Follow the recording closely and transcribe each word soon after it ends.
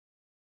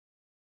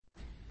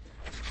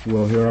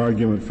We'll hear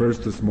argument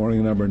first this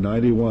morning, number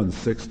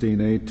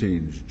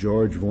 91-1618,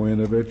 George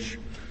Voinovich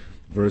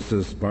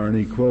versus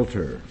Barney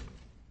Quilter.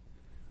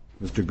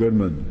 Mr.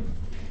 Goodman.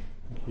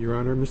 Your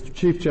Honor, Mr.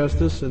 Chief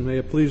Justice, and may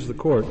it please the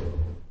Court.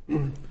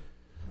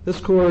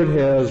 This Court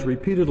has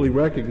repeatedly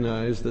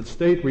recognized that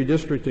state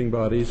redistricting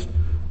bodies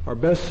are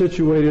best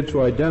situated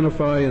to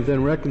identify and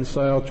then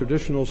reconcile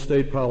traditional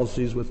state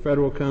policies with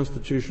federal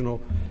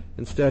constitutional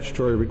and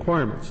statutory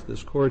requirements.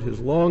 This Court has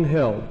long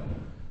held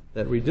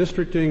that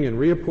redistricting and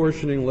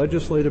reapportioning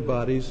legislative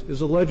bodies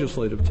is a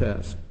legislative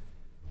task,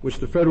 which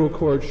the federal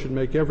court should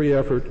make every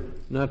effort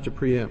not to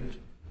preempt.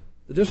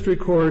 The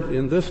district court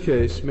in this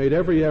case made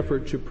every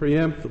effort to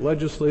preempt the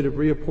legislative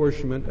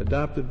reapportionment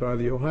adopted by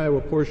the Ohio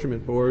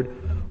Apportionment Board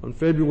on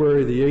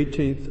February the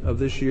 18th of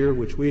this year,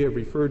 which we have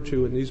referred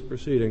to in these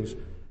proceedings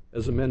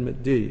as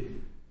Amendment D.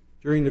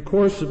 During the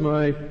course of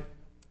my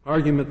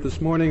argument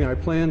this morning, I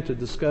plan to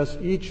discuss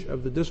each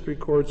of the district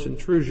court's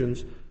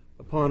intrusions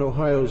upon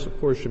Ohio's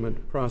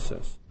apportionment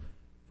process.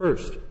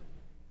 First,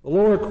 the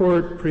lower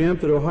court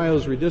preempted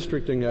Ohio's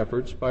redistricting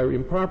efforts by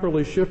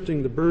improperly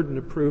shifting the burden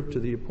of proof to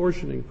the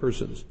apportioning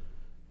persons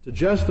to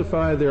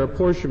justify their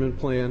apportionment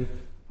plan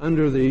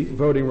under the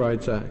Voting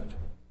Rights Act.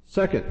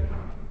 Second,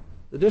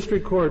 the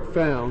district court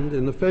found,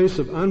 in the face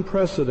of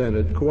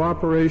unprecedented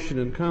cooperation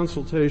and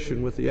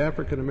consultation with the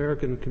African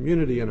American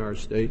community in our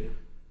state,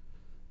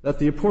 that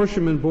the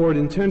Apportionment Board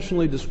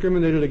intentionally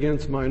discriminated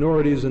against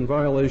minorities in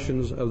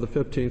violations of the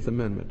 15th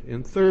Amendment.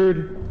 And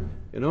third,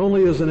 and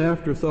only as an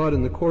afterthought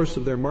in the course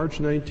of their March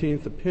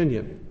 19th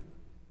opinion,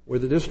 where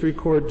the district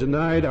court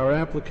denied our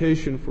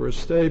application for a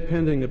stay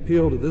pending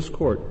appeal to this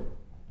court,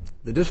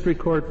 the district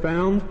court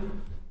found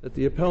that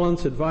the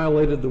appellants had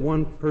violated the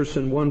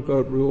one-person,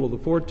 one-vote rule of the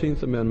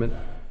 14th Amendment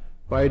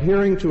by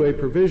adhering to a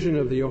provision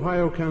of the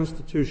Ohio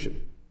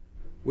Constitution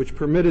which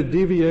permitted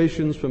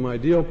deviations from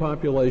ideal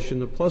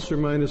population of plus or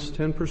minus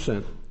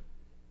 10%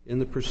 in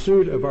the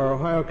pursuit of our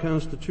Ohio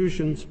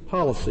Constitution's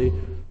policy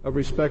of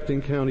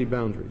respecting county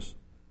boundaries.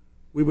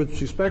 We would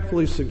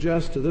respectfully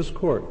suggest to this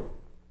court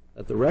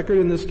that the record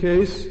in this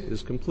case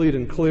is complete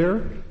and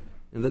clear,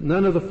 and that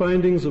none of the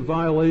findings of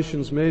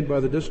violations made by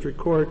the district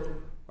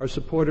court are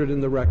supported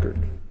in the record.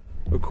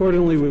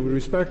 Accordingly, we would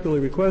respectfully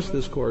request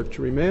this court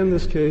to remand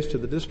this case to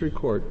the district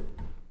court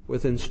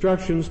with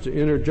instructions to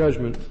enter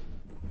judgment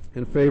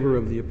in favor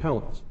of the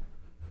appellants.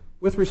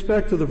 With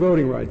respect to the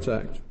Voting Rights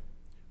Act,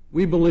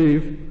 we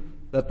believe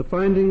that the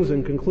findings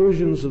and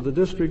conclusions of the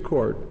district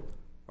court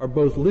are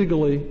both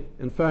legally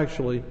and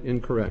factually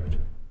incorrect.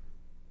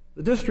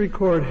 The district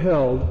court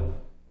held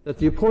that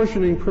the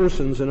apportioning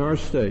persons in our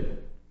state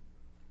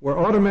were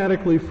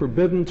automatically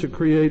forbidden to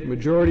create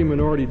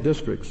majority-minority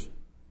districts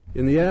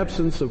in the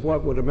absence of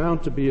what would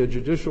amount to be a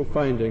judicial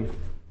finding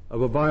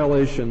of a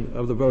violation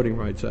of the Voting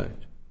Rights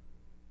Act.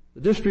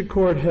 The district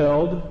court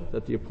held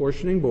that the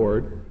apportioning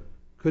board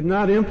could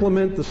not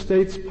implement the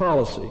state's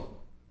policy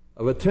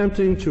of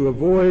attempting to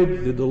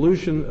avoid the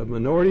dilution of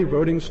minority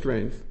voting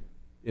strength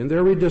in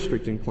their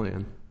redistricting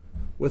plan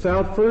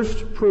without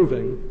first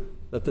proving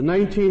that the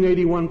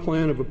 1981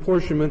 plan of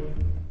apportionment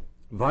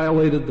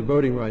violated the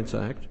Voting Rights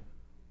Act,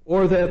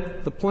 or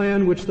that the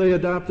plan which they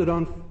adopted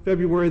on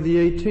February the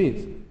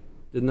 18th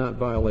did not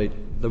violate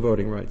the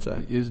Voting Rights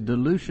Act. Is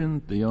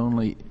dilution the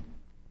only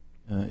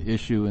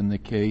issue in the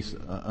case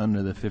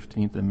under the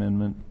 15th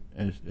Amendment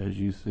as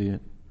you see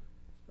it?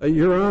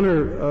 Your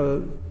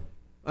Honor,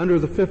 under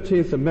the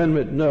 15th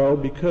Amendment, no,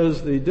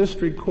 because the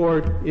district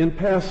court, in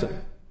passing,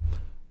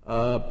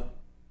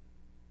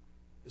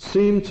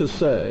 seemed to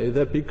say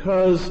that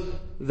because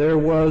there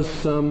was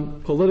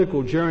some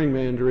political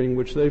gerrymandering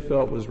which they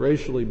felt was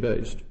racially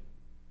based,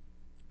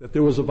 that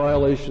there was a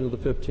violation of the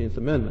 15th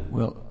Amendment.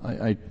 Well,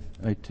 I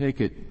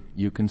take it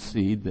you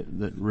concede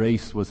that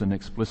race was an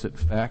explicit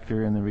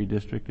factor in the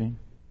redistricting?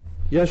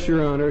 Yes,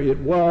 Your Honor, it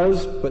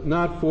was, but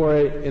not for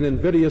an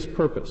invidious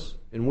purpose.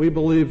 And we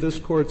believe this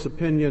Court's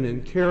opinion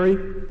in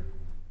Kerry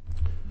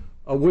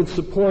would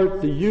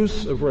support the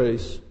use of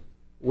race,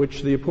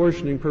 which the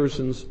apportioning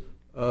persons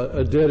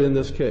did in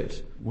this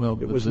case. Well,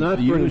 it was not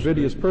for an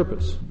invidious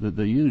purpose.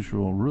 The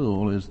usual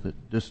rule is that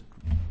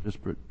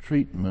disparate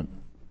treatment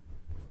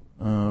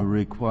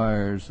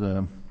requires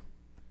the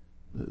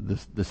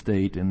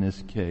state, in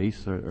this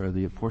case, or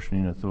the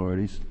apportioning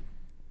authorities,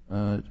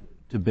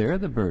 to bear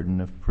the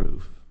burden of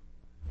proof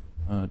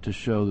to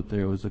show that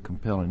there was a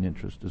compelling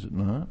interest, is it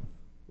not?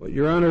 Well,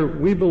 Your Honor,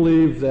 we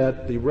believe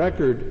that the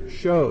record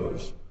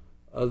shows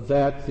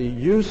that the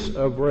use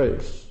of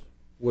race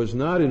was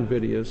not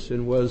invidious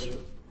and was,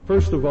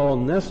 first of all,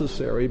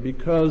 necessary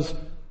because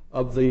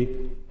of the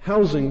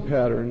housing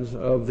patterns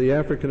of the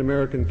African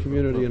American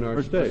community in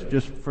our state.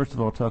 Just first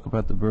of all, talk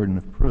about the burden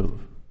of proof.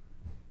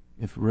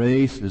 If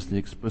race is the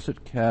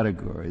explicit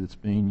category that's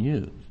being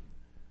used,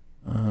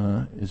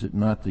 is it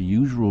not the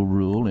usual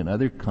rule in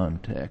other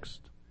contexts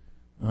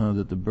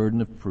that the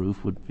burden of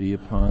proof would be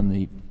upon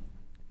the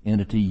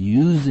entity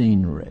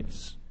using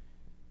race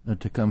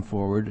to come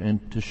forward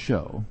and to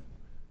show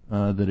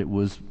that it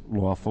was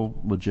lawful,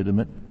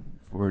 legitimate,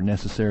 for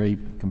necessary,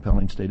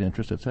 compelling state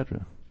interest,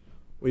 etc.?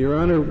 Well, Your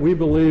Honor, we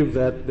believe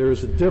that there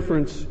is a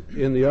difference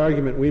in the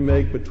argument we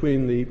make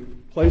between the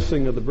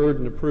placing of the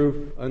burden of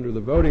proof under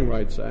the Voting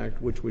Rights Act,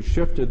 which was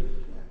shifted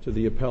to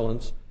the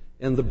appellants,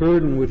 and the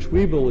burden which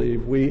we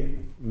believe we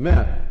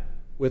met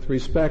with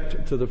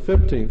respect to the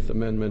 15th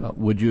Amendment.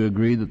 Would you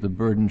agree that the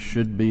burden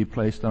should be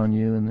placed on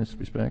you in this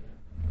respect?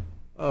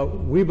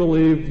 We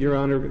believe, Your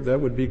Honor, that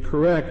would be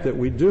correct, that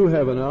we do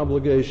have an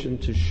obligation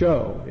to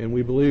show, and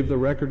we believe the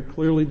record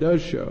clearly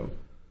does show,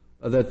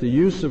 that the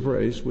use of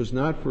race was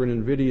not for an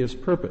invidious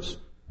purpose.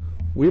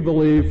 We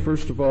believe,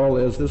 first of all,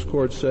 as this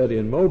Court said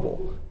in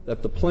Mobile,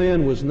 that the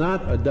plan was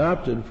not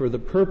adopted for the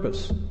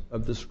purpose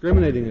of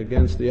discriminating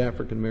against the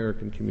African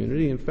American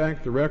community. In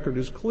fact, the record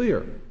is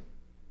clear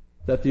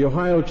that the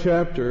Ohio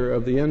chapter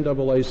of the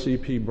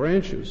NAACP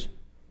branches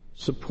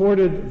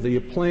supported the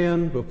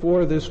plan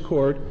before this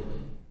Court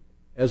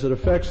as it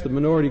affects the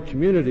minority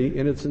community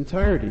in its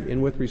entirety.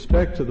 And with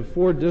respect to the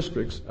 4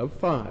 districts of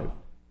 5,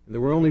 there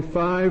were only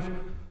 5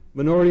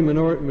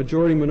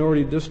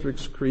 majority-minority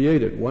districts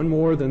created, one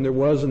more than there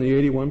was in the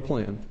 81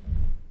 plan.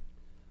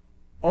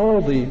 All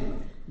the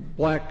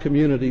black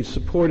community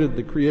supported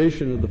the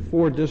creation of the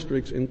 4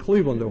 districts in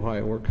Cleveland,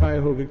 Ohio, or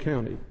Cuyahoga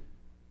County.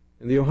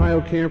 And the Ohio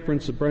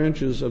Conference of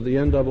Branches of the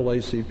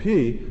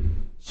NAACP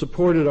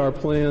supported our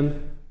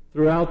plan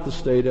throughout the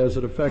state as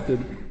it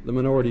affected the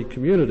minority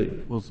community.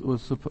 Well,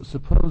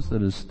 suppose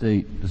that a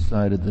state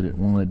decided that it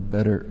wanted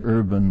better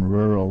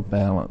urban-rural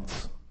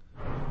balance,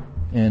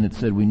 and it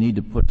said we need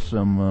to put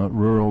some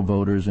rural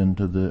voters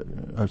into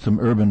some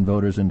urban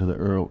voters into the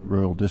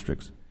rural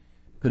districts.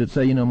 Could it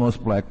say,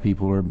 most black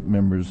people are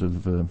members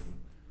of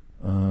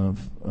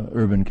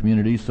urban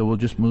communities, so we'll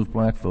just move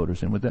black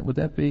voters in? Would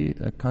that be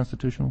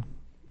constitutional?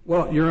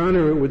 Well, Your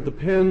Honor, it would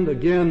depend,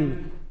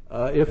 again,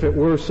 if it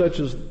were such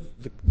as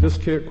this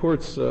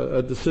Court's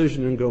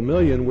decision in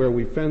Gomillion, where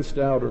we fenced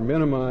out or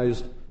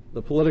minimized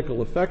the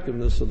political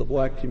effectiveness of the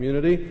black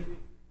community,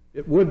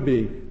 it would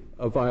be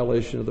a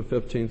violation of the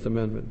 15th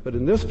Amendment. But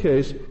in this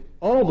case,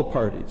 all the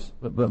parties.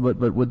 But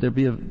would there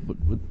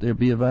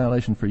be a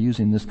violation for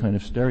using this kind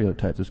of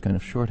stereotype, this kind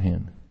of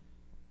shorthand?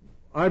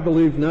 I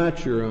believe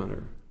not, Your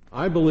Honor.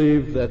 I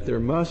believe that there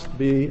must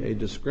be a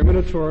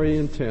discriminatory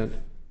intent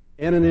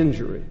and an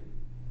injury.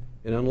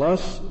 And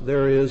unless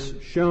there is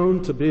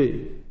shown to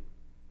be,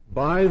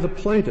 by the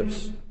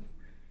plaintiffs,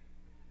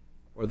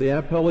 or the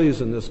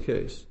appellees in this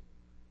case,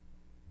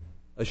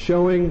 a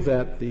showing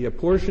that the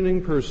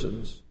apportioning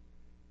persons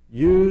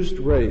used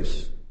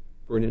race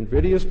for an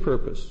invidious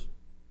purpose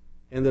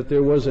and that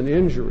there was an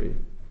injury,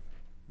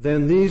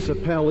 then these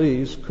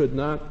appellees could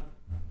not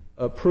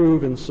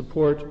approve and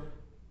support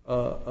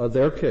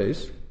their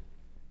case.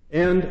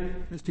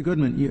 And Mr.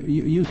 Goodman,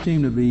 you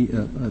seem to be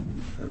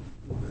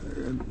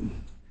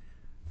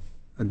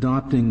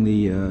adopting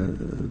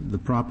the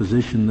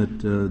proposition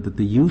that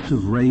the use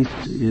of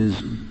race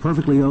is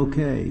perfectly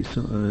okay,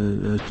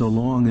 so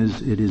long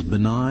as it is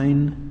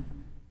benign,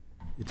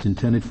 it's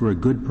intended for a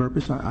good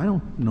purpose. I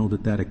don't know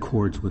that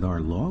accords with our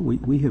law.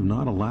 We have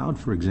not allowed,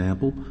 for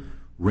example,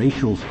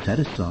 racial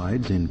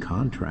set-asides in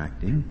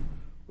contracting.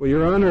 Well,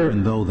 Your Honor,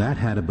 and though that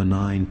had a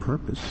benign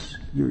purpose,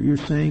 you're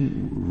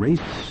saying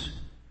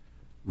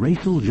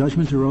racial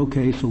judgments are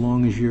okay so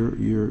long as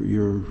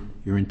your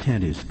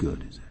intent is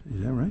good.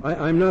 Is that right?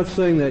 I'm not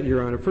saying that,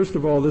 Your Honor. First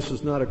of all, this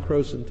is not a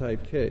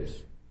Croson-type case.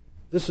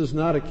 This is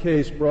not a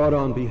case brought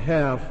on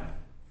behalf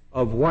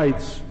of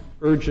whites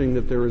urging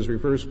that there is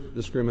reverse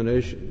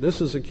discrimination.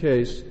 This is a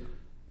case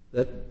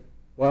that,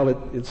 while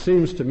it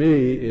seems to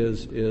me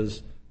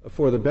is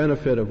for the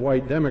benefit of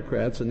white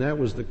Democrats, and that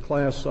was the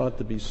class sought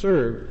to be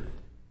served,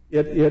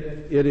 it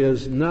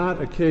is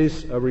not a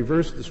case of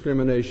reverse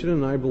discrimination,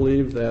 and I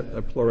believe that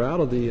a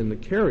plurality in the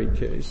Kerry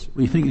case.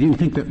 Do you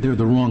think that they're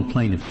the wrong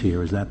plaintiffs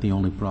here? Is that the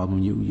only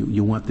problem?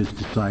 You want this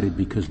decided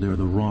because they're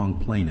the wrong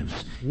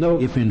plaintiffs? No.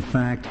 If in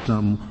fact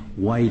some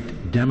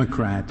white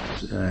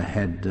Democrats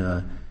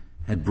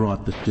had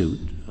brought the suit,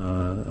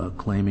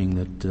 claiming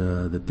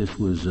that this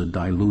was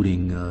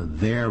diluting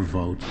their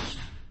votes,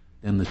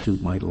 then the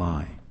suit might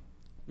lie.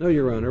 No,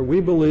 Your Honor. We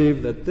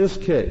believe that this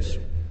case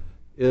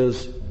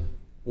is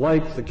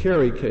like the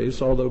Kerry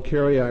case, although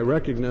Kerry I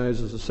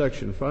recognize as a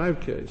Section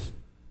 5 case.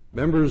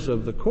 Members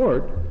of the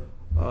court,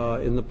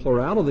 in the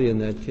plurality in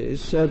that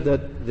case, said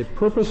that the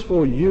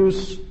purposeful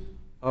use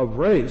of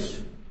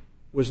race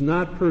was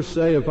not per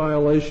se a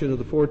violation of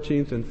the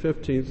 14th and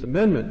 15th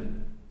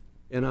Amendment.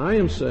 And I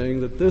am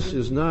saying that this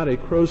is not a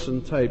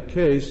Croson-type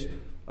case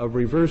of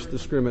reverse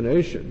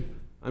discrimination.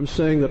 I'm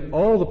saying that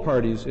all the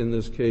parties in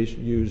this case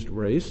used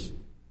race.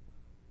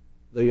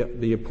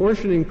 The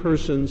apportioning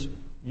persons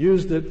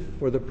used it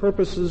for the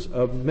purposes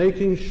of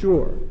making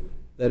sure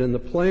that in the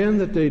plan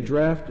that they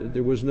drafted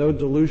there was no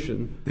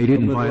dilution. They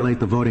didn't violate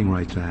the Voting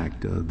Rights Act,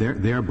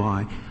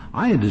 thereby.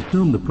 I had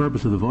assumed the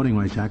purpose of the Voting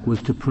Rights Act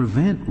was to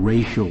prevent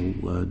racial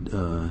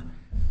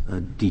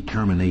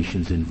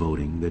determinations in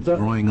voting, that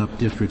drawing up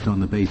districts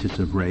on the basis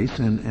of race,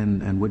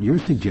 and what you're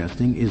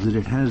suggesting is that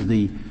it has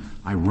the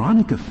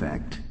ironic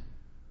effect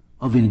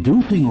of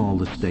inducing all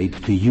the states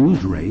to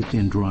use race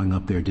in drawing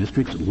up their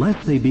districts,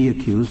 lest they be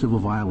accused of a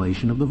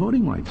violation of the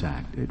Voting Rights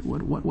Act.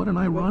 What an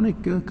ironic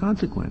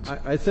consequence.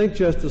 I think,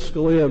 Justice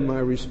Scalia, my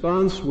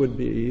response would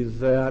be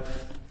that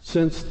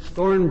since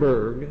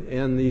Thornburg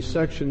and the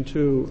Section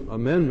 2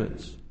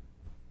 amendments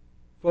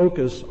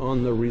focus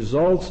on the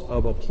results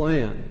of a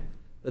plan,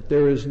 that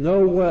there is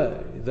no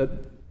way that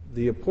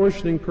the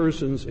apportioning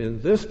persons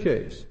in this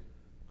case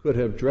could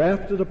have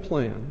drafted a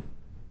plan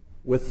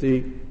with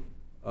the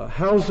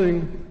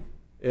housing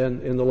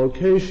and the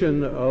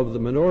location of the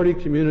minority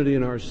community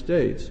in our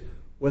states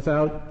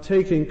without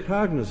taking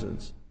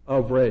cognizance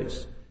of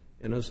race.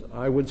 And as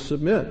I would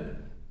submit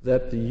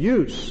that the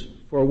use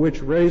for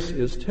which race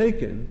is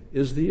taken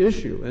is the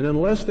issue. And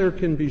unless there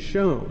can be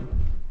shown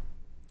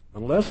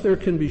that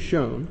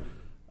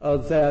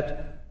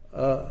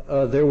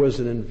there was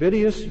an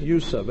invidious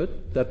use of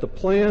it, that the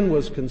plan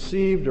was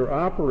conceived or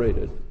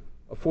operated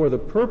for the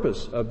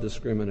purpose of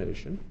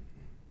discrimination,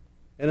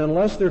 and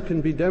unless there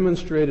can be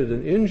demonstrated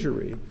an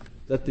injury,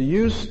 that the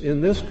use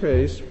in this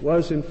case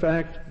was in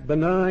fact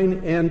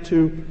benign and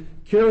to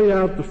carry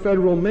out the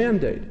federal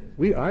mandate.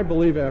 I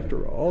believe,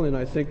 after all, and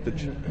I think that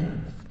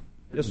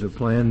the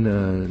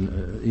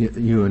plan,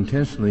 you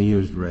intentionally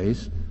used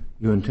race.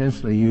 You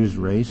intentionally used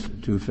race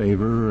to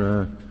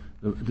favor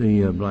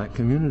the black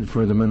community,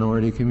 for the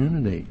minority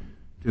community,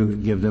 to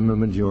give them a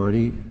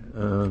majority,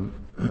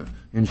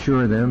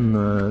 ensure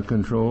them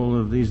control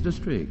of these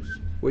districts.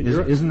 Well,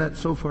 isn't that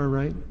so far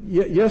right?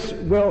 Yes.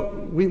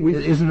 Well,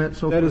 isn't that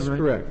so far right? That is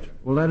correct.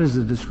 Well, that is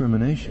a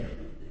discrimination.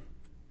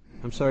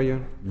 I'm sorry, Your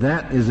Honor?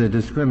 That is a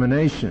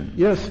discrimination.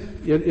 Yes,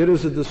 it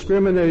is a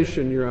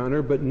discrimination, Your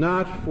Honor, but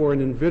not for an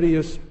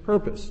invidious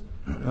purpose.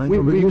 But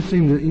you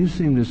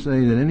seem to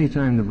say that any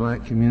time the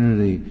black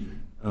community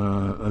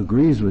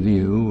agrees with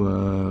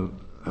you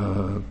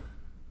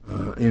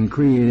in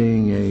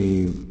creating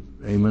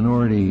a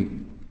minority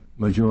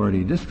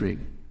majority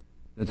district,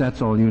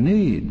 that's all you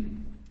need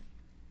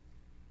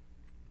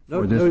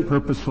for this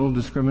purposeful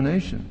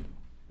discrimination.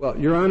 Well,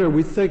 Your Honor,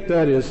 we think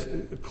that is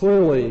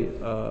clearly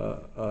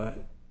a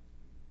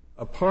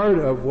part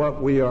of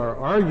what we are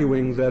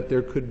arguing, that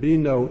there could be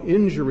no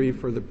injury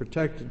for the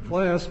protected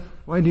class.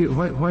 Why do you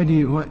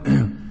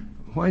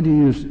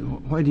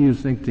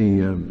think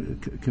the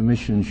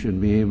commission should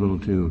be able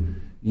to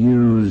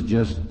use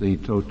just the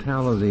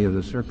totality of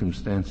the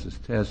circumstances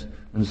test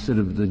instead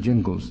of the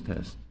Jingles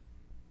test?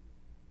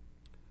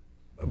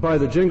 By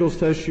the Jingles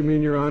test, you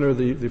mean, Your Honor,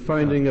 the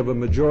finding of a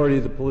majority,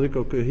 the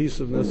political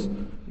cohesiveness?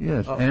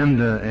 Yes,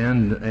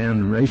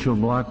 and racial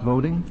bloc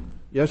voting?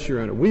 Yes,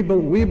 Your Honor. We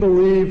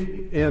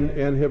believe and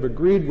have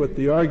agreed with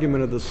the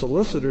argument of the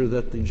solicitor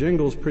that the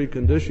Jingles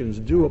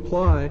preconditions do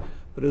apply,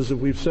 but as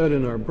we've said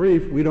in our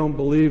brief, we don't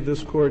believe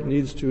this Court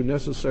needs to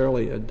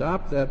necessarily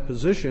adopt that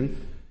position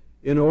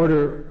in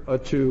order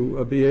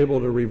to be able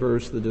to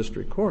reverse the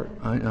district court.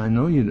 I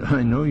know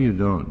you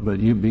don't,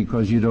 but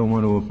because you don't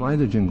want to apply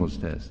the Jingles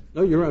test.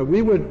 No, Your Honor.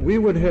 We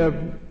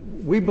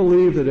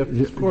believe that if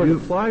this Court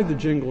applied the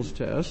Jingles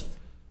test,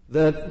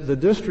 that the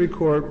district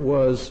court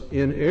was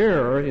in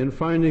error in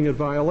finding a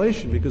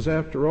violation, because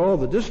after all,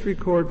 the district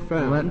court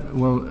found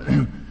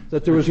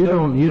that there was you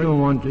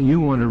want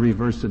to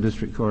reverse the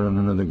district court on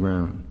another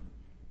ground.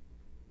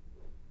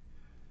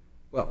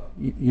 Well,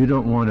 you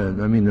don't want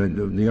to. I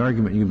mean, the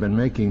argument you've been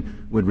making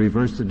would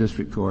reverse the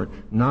district court,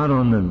 not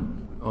on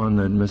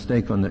the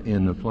mistake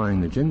in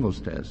applying the Jingles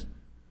test,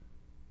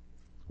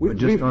 but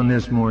just on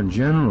this more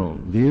general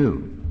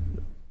view.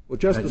 Well,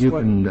 Justice, that you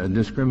can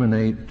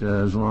discriminate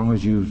as long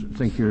as you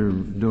think you're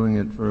doing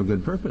it for a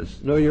good purpose.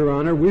 No, Your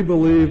Honor. We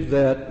believe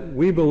that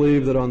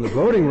on the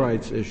voting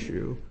rights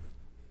issue,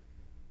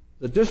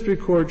 the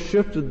district court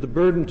shifted the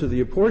burden to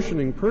the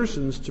apportioning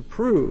persons to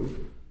prove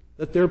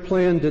that their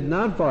plan did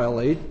not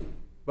violate,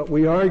 but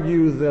we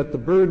argue that the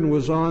burden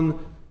was on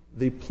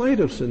the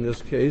plaintiffs in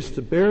this case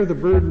to bear the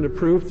burden of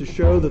proof to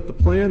show that the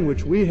plan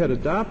which we had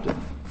adopted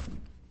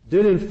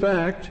did in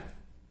fact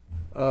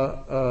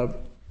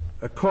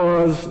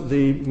cause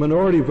the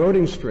minority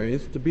voting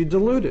strength to be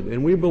diluted.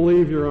 And we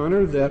believe, Your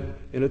Honor, that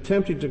in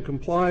attempting to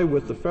comply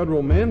with the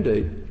federal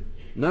mandate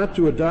not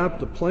to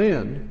adopt a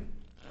plan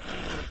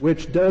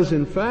which does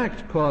in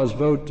fact cause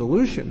vote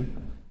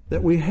dilution,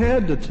 that we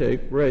had to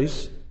take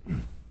race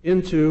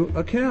into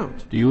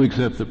account. Do you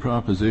accept the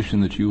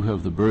proposition that you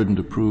have the burden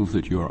to prove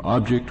that your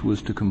object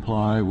was to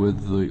comply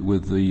with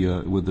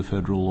the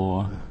federal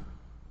law?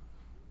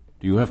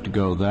 Do you have to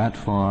go that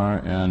far,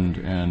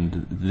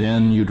 and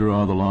then you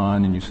draw the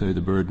line and you say the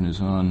burden is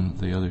on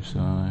the other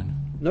side?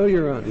 No,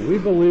 Your Honor. We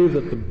believe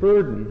that the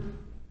burden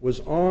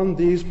was on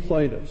these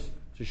plaintiffs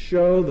to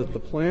show that the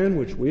plan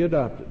which we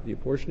adopted, the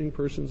apportioning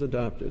persons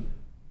adopted,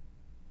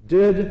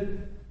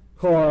 did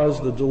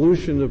cause the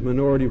dilution of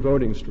minority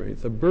voting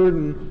strength, a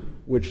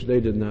burden which they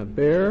did not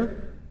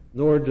bear,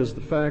 nor do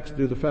the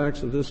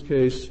facts of this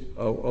case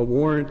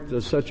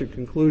warrant such a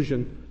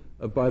conclusion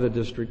by the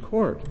district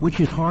court. Which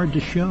is hard to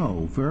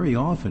show. Very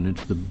often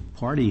it's the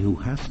party who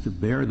has to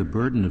bear the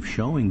burden of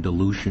showing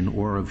dilution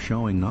or of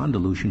showing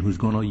non-dilution who's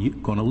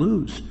going to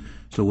lose.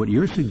 So what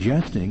you're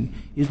suggesting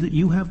is that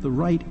you have the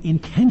right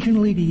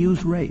intentionally to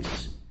use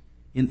race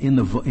in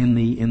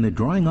the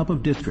drawing up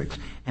of districts,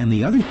 and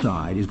the other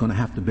side is going to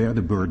have to bear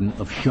the burden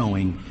of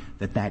showing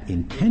that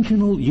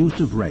intentional use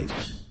of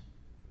race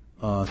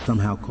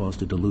somehow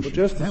caused a dilution.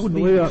 Well, that would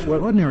be an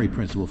extraordinary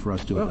principle for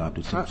us to adopt,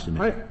 it seems to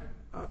me.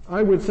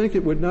 I would think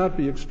it would not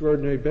be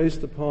extraordinary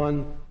based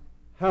upon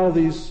how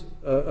these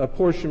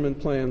apportionment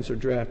plans are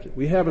drafted.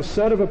 We have a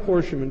set of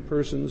apportionment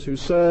persons who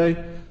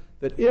say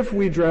that if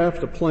we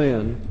draft a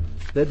plan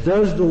that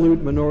does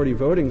dilute minority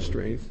voting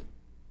strength,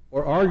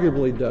 or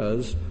arguably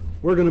does,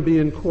 we're going to be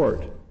in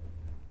court.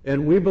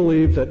 And we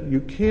believe that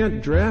you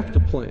can't draft a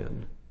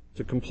plan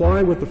to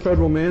comply with the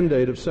federal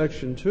mandate of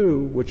Section 2,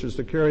 which is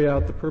to carry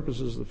out the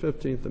purposes of the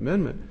 15th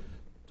Amendment,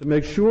 to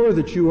make sure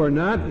that you are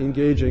not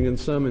engaging in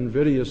some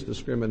invidious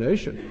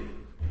discrimination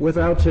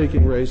without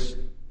taking race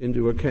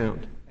into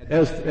account.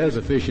 As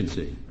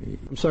efficiency.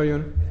 I'm sorry, Your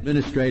Honor?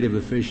 Administrative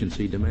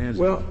efficiency demands.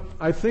 Well,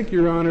 I think,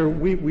 Your Honor,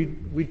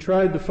 we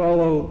tried to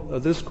follow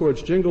this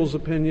Court's Jingles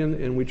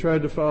opinion, and we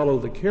tried to follow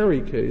the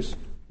Carey case,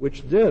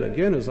 which did,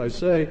 again, as I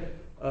say,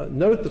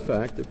 note the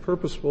fact that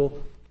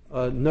purposeful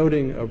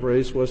noting of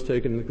race was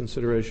taken into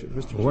consideration.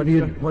 Mr.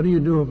 What do you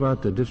do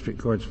about the district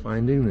court's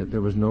finding that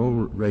there was no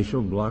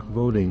racial block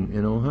voting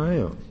in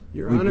Ohio?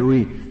 Your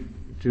Honor,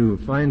 to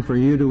find for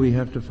you, do we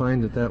have to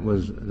find that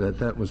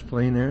was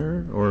plain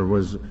error, or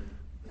was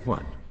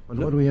what?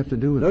 What do we have to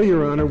do with it? No,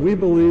 Your Honor. We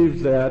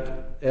believe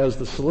that, as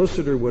the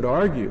solicitor would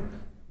argue,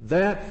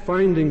 that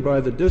finding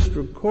by the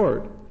district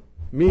court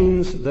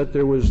means that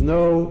there was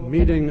no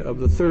meeting of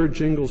the third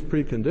Jingles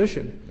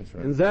precondition. That's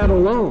right. And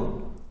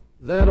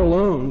that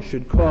alone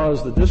should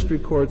cause the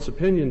district court's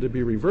opinion to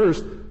be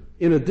reversed,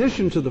 in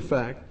addition to the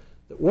fact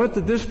that what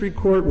the district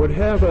court would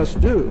have us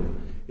do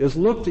is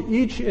look to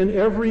each and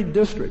every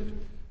district,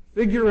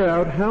 figure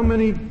out how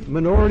many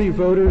minority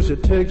voters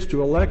it takes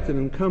to elect an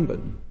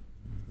incumbent.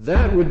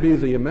 That would be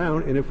the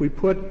amount, and if we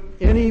put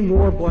any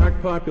more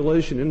black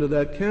population into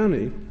that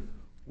county,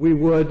 we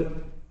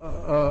would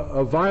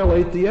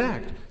violate the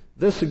Act.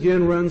 This,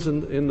 again, runs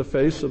in the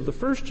face of the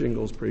first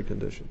Jingles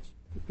preconditions.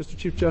 Mr.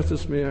 Chief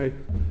Justice, may I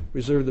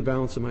reserve the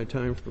balance of my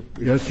time for...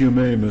 Yes, you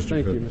may, Mr.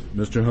 Thank Cook. you,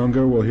 Mr.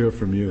 Hunger, we'll hear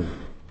from you.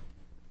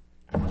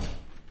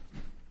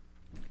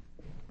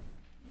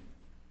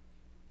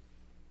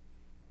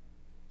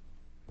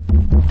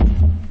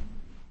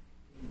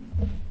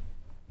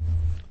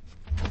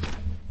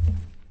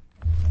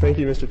 Thank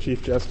you, Mr.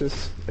 Chief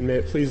Justice, and may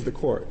it please the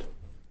Court.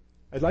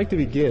 I'd like to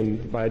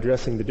begin by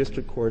addressing the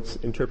District Court's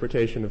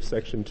interpretation of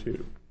Section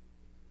 2.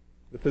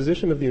 The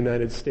position of the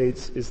United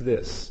States is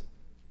this.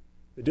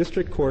 The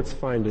District Court's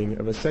finding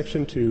of a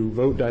Section 2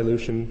 vote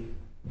dilution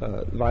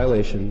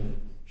violation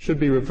should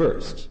be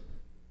reversed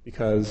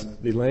because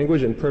the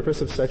language and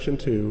purpose of Section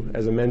 2,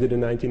 as amended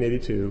in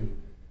 1982,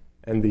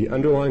 and the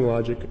underlying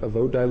logic of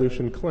vote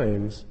dilution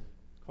claims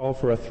call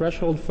for a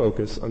threshold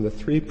focus on the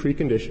three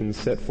preconditions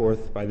set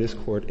forth by this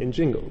Court in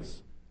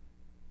Jingles.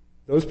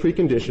 Those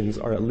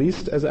preconditions are at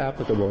least as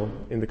applicable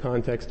in the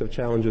context of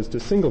challenges to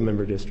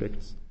single-member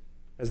districts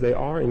as they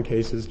are in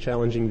cases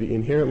challenging the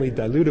inherently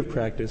dilutive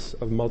practice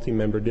of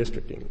multi-member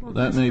districting. Well,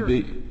 that may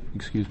be...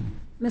 Excuse me.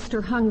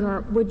 Mr.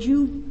 Hunger, would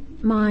you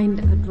mind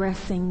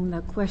addressing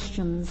the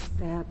questions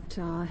that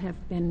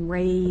have been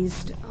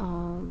raised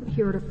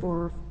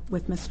heretofore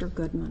with Mr.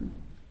 Goodman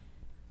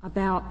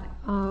about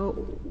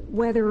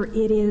whether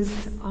it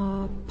is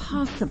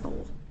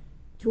possible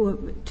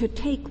to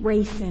take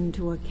race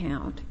into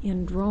account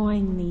in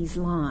drawing these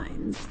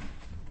lines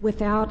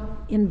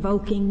without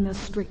invoking the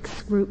strict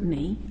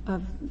scrutiny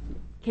of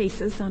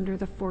cases under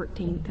the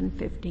 14th and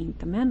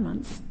 15th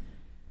Amendments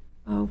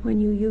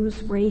when you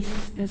use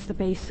race as the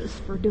basis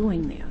for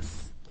doing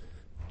this?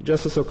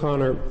 Justice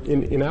O'Connor,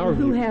 in our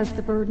view... Who has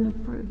the burden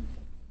of proof?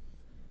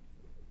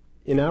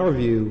 In our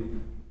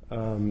view,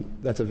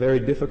 that's a very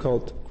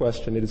difficult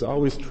question. It is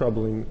always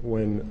troubling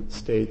when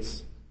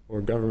states or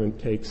government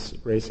takes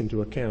race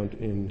into account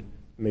in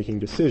making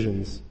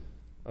decisions.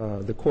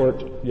 The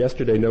Court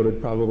yesterday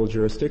noted probable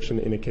jurisdiction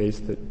in a case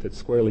that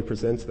squarely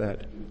presents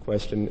that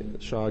question,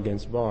 Shaw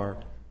against Barr,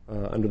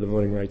 under the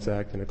Voting Rights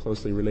Act in a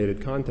closely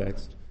related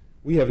context.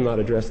 We have not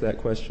addressed that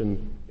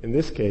question in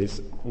this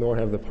case, nor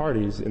have the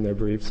parties in their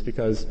briefs,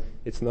 because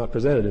it's not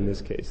presented in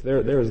this case.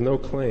 There is no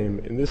claim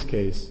in this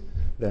case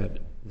that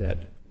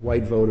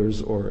white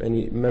voters or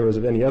any members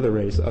of any other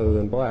race other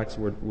than blacks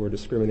were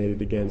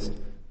discriminated against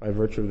by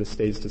virtue of the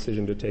state's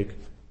decision to take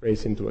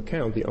race into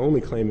account. The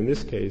only claim in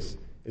this case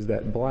is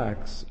that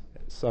blacks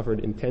suffered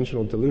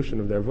intentional dilution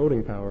of their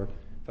voting power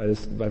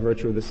by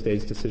virtue of the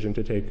state's decision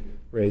to take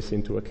race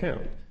into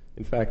account.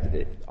 In fact,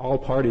 all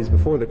parties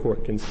before the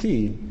Court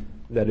concede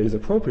that it is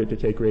appropriate to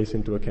take race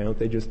into account.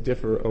 They just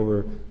differ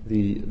over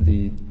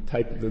the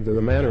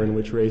manner in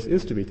which race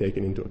is to be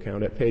taken into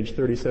account. At page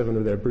 37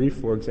 of their brief,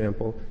 for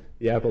example,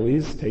 the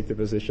appellees take the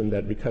position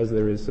that because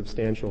there is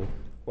substantial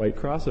white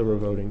crossover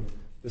voting,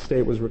 the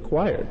state was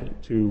required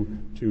to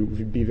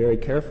be very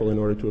careful in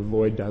order to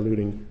avoid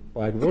diluting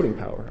black voting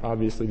power.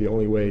 Obviously, the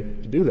only way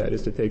to do that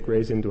is to take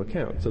race into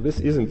account. So this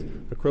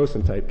isn't a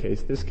Croson-type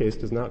case. This case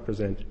does not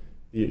present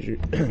the issue,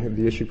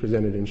 the issue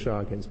presented in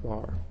Shaw against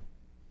Barr.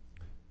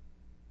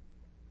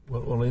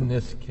 Well, in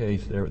this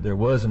case, there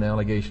was an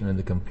allegation in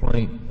the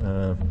complaint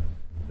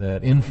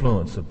that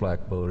influence of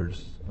black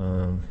voters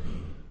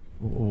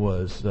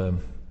was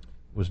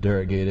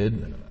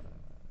derogated.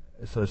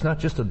 So it's not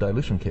just a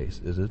dilution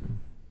case, is it?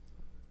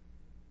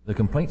 The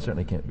complaint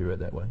certainly can't be read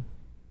that way.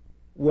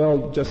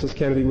 Well, Justice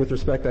Kennedy, with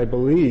respect, I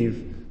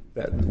believe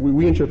that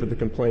we interpret the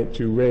complaint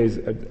to raise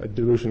a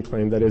dilution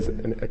claim, that is,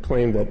 a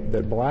claim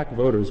that black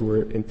voters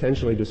were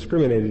intentionally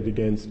discriminated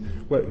against.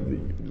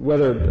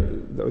 Whether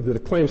the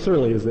claim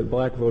certainly is that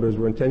black voters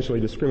were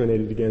intentionally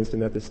discriminated against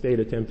and that the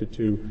state attempted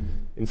to,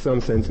 in some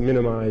sense,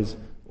 minimize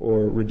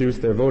or reduce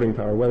their voting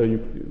power. Whether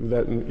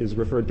that is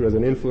referred to as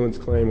an influence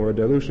claim or a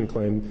dilution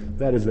claim,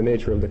 that is the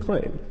nature of the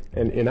claim.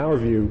 And in our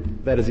view,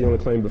 that is the only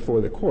claim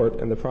before the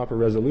court, and the proper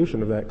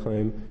resolution of that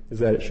claim is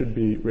that it should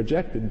be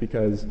rejected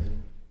because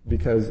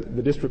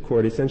the district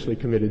court essentially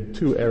committed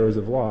two errors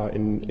of law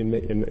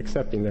in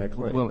accepting that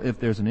claim. Well,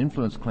 if there's an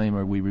influence claim,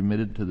 are we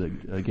remitted to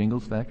the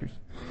Gingles factors?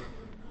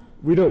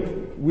 We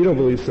don't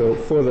believe so.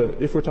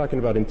 If we're talking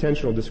about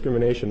intentional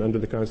discrimination under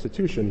the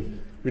Constitution,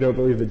 we don't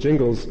believe the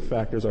Gingles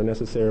factors are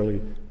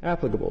necessarily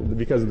applicable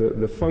because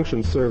the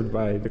function served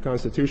by the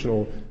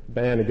constitutional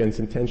ban against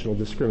intentional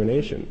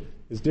discrimination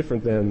is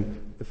different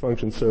than the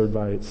function served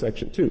by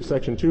Section 2.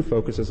 Section 2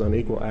 focuses on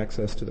equal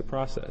access to the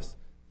process.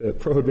 The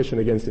prohibition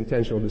against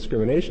intentional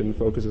discrimination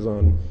focuses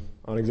on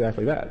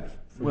exactly that.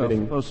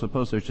 Well,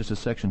 suppose there's just a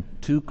Section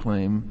 2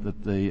 claim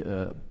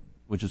that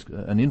which is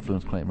an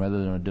influence claim rather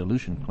than a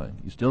dilution claim.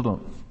 You still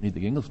don't need the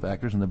Gingles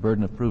factors, and the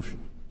burden of proof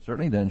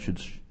certainly then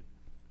should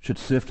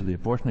sift to the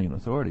apportioning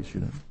authorities,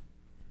 shouldn't it?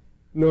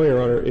 No,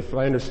 Your Honor. If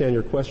I understand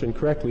your question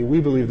correctly,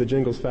 we believe the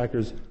Gingles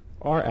factors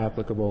are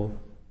applicable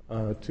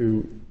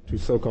to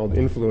so-called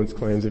influence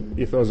claims,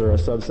 if those are a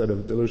subset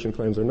of dilution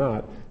claims or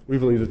not. We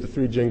believe that the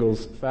three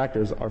Gingles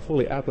factors are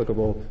fully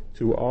applicable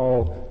to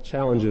all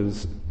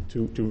challenges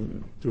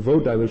to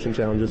vote dilution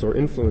challenges or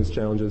influence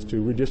challenges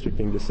to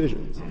redistricting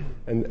decisions.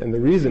 And the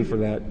reason for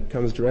that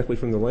comes directly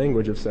from the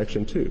language of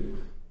Section 2.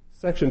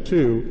 Section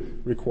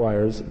 2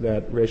 requires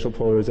that racial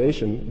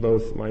polarization,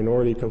 both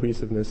minority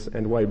cohesiveness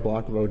and white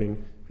bloc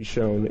voting, be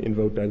shown in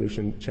vote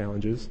dilution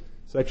challenges.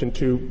 Section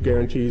 2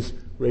 guarantees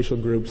racial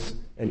groups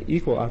an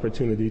equal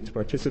opportunity to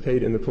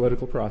participate in the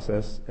political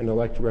process and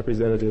elect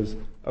representatives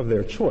of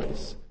their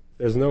choice.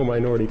 There's no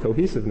minority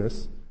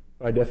cohesiveness.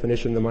 By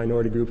definition, the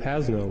minority group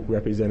has no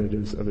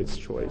representatives of its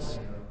choice.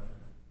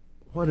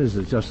 What is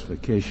the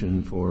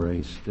justification for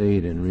a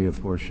state in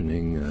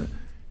reapportioning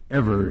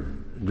ever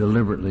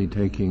deliberately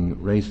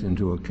taking race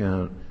into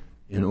account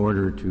in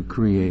order to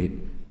create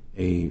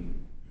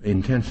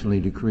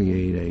intentionally to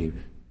create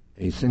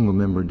a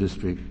single-member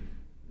district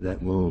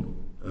that will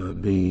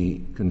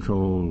be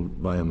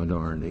controlled by a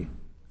minority?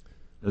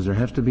 Does there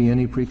have to be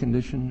any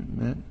precondition,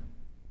 Matt?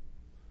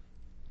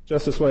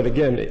 Justice White,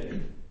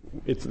 again,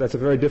 that's a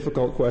very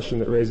difficult question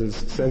that raises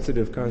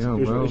sensitive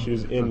constitutional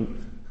issues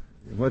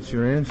What's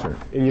your answer?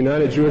 In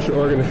United Jewish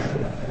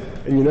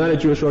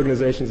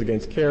Organizations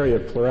Against Kerry, a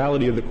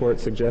plurality of the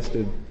court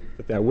suggested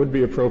that would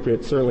be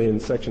appropriate, certainly in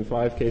Section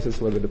 5 cases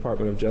where the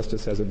Department of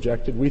Justice has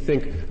objected. We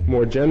think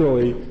more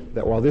generally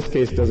that while this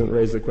case doesn't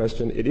raise the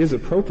question, it is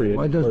appropriate.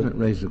 Why doesn't it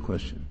raise the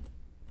question?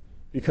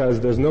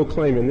 Because there's no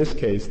claim in this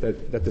case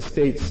that the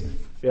state's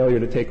failure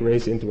to take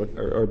race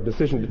or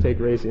decision to take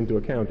race into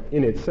account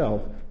in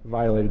itself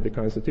violated the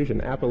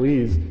Constitution.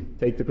 Appellees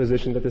take the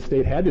position that the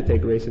state had to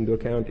take race into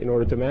account in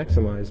order to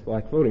maximize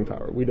black voting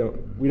power. We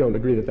don't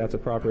agree that that's a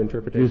proper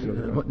interpretation of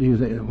the law. What do you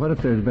think? What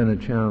if there's been a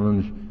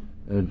challenge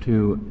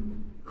to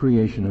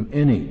creation of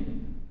any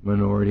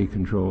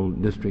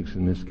minority-controlled districts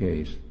in this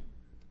case?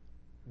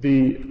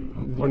 The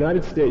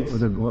United States...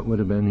 What would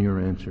have been your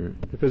answer?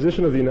 The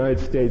position of the United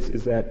States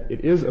is that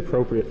it is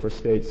appropriate for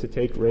states to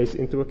take race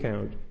into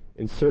account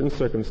in certain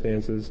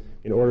circumstances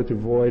in order to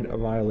avoid a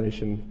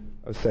violation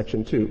of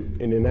Section 2.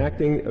 In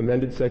enacting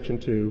amended Section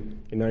 2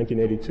 in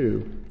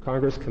 1982,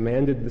 Congress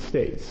commanded the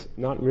states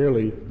not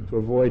merely to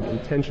avoid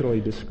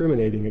intentionally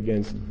discriminating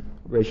against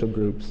racial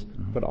groups,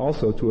 but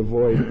also to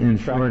avoid... In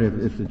short,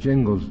 if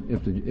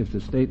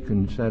the state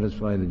can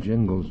satisfy the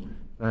Gingles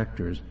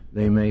factors,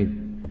 they may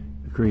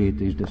create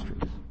these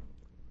districts.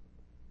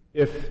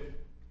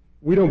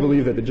 We don't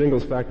believe that the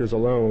Gingles factors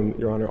alone,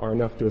 Your Honor, are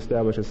enough to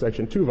establish a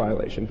Section 2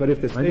 violation. But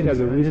if the state has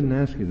a reason... I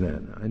didn't ask you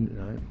that.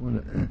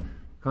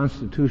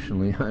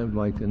 Constitutionally, I would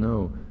like to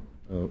know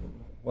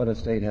what a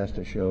state has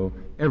to show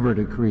ever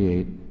to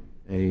create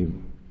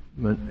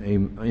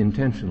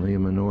intentionally a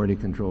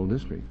minority-controlled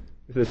district.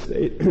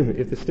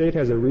 If the state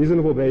has a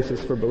reasonable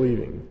basis for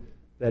believing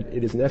that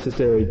it is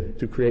necessary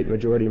to create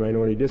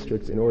majority-minority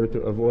districts in order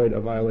to avoid a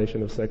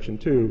violation of Section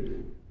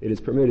 2, it is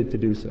permitted to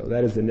do so.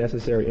 That is the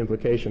necessary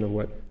implication of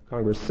what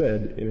Congress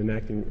said in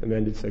enacting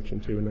amended Section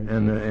 2 in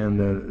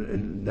 1982.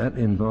 And that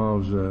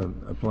involves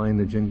applying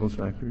the Gingles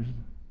factors?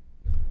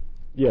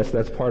 Yes,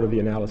 that's part of the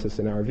analysis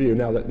in our view.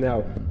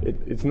 Now,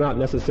 it's not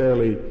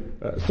necessarily,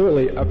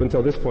 certainly up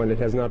until this point, it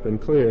has not been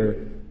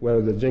clear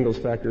whether the Jingles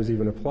factors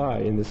even apply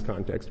in this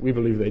context. We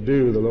believe they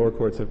do. The lower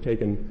courts have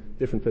taken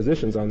different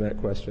positions on that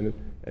question,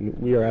 and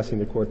we are asking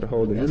the court to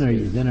hold in this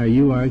case. Then are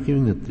you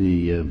arguing that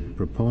the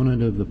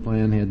proponent of the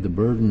plan had the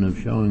burden of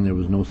showing there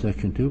was no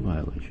Section 2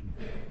 violation?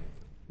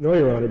 No,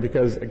 Your Honor,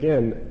 because,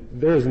 again,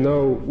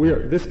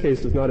 this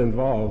case does not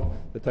involve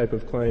the type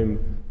of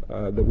claim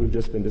that we've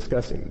just been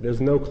discussing.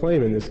 There's no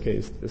claim in this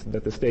case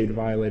that the state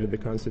violated the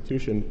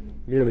Constitution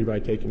merely by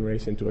taking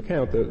race into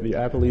account. The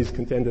appellees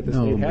contend that the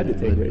state had to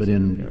take race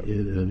into account.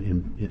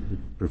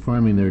 In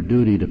performing their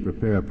duty to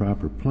prepare a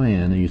proper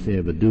plan, and you say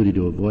have a duty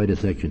to avoid a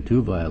Section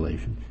 2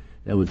 violation,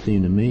 that would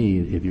seem to me,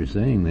 if you're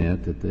saying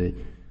that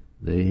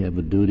they have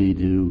a duty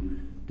to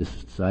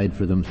decide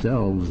for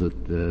themselves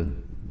that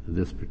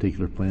this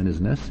particular plan is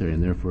necessary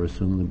and therefore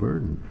assume the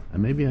burden.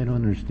 Maybe I don't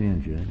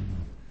understand you.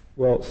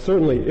 Well,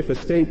 certainly, if a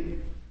state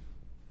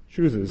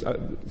chooses,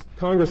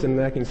 Congress in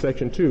enacting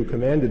Section 2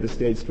 commanded the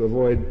states to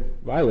avoid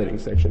violating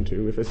Section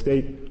 2. If a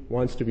state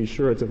wants to be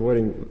sure it's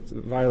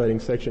violating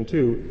Section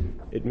 2,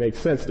 it makes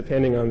sense,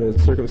 depending on the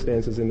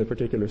circumstances in the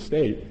particular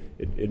state.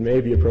 It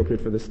may be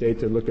appropriate for the state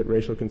to look at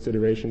racial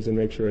considerations and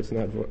make sure it's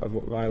not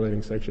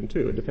violating Section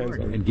 2. It depends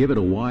on... And give it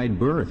a wide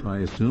berth. I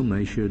assume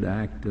they should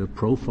act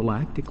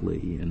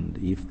prophylactically, and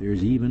if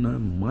there's even a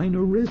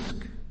minor risk,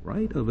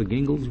 right, of a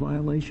Gingles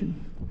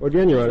violation. Well,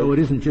 again, Your Honor, so it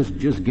isn't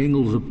just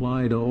Gingles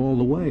applied all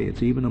the way.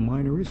 It's even a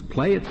minor risk.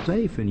 Play it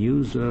safe and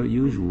use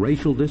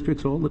racial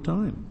districts all the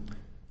time.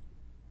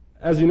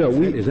 As you know,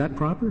 is that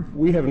proper?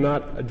 We have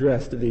not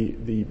addressed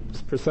the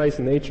precise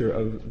nature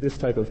of this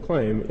type of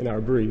claim in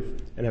our brief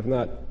and have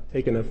not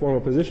taken a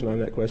formal position on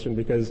that question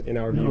because, in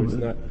our view, it's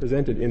not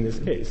presented in this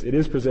case. It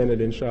is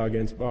presented in Shaw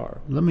against Barr.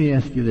 Let me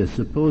ask you this.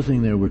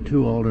 Supposing there were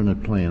two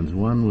alternate plans,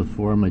 one with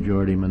 4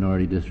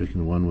 majority-minority districts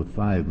and one with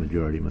 5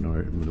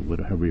 majority-minority,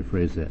 whatever you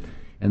phrase that,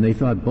 and they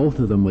thought both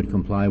of them would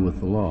comply with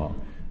the law.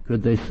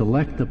 Could they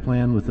select the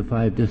plan with the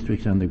 5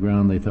 districts on the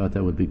ground they thought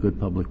that would be good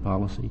public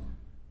policy?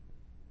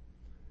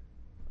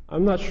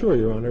 I'm not sure,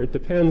 Your Honor. It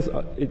depends.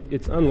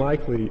 It's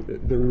unlikely.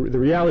 The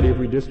reality of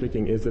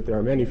redistricting is that there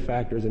are many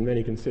factors and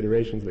many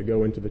considerations that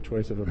go into the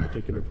choice of a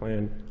particular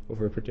plan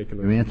over a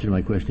particular... Your answer to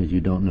my question is you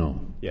don't know.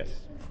 Yes.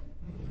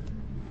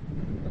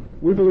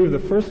 We believe the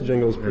first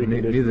Jingles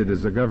precondition... Neither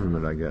does the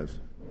government, I guess.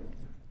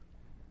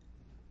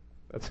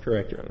 That's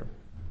correct, Your Honor.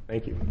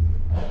 Thank you.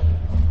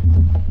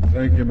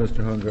 Thank you,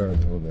 Mr. Hungar.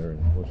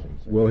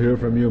 We'll hear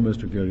from you,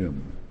 Mr.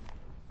 Gilliam.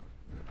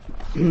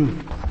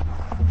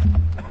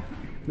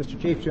 Mr.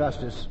 Chief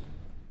Justice,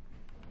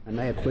 and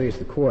may it please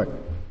the Court,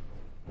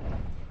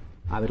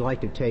 I would like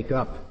to take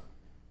up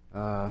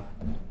a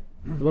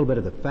little bit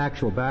of the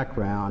factual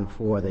background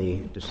for the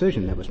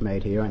decision that was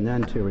made here and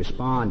then to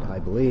respond, I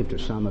believe, to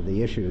some of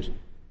the issues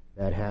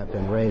that have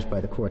been raised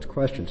by the Court's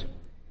questions.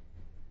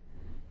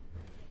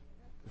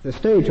 The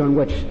stage on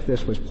which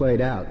this was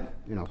played out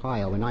in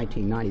Ohio in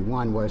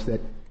 1991 was that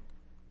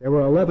there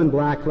were 11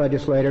 black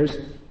legislators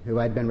who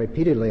had been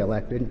repeatedly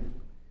elected.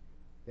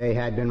 They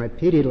had been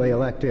repeatedly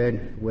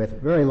elected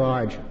with very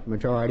large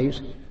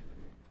majorities.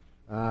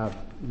 7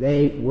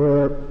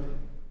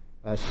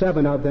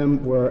 of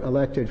them were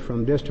elected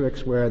from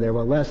districts where there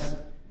were less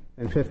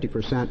than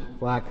 50%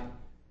 black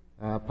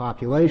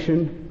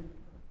population.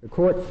 The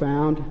Court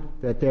found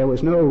that there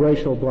was no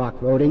racial bloc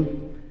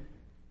voting.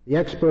 The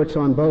experts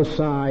on both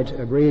sides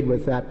agreed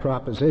with that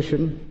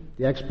proposition.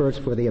 The experts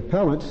for the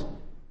appellants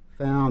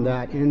found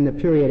that in the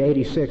period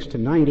 86 to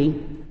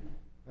 90,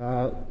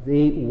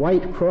 the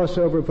white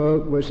crossover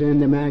vote was in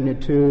the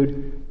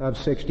magnitude of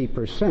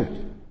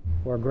 60%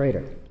 or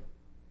greater.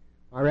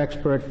 Our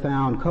expert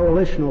found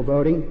coalitional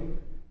voting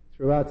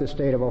throughout the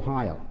state of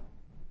Ohio.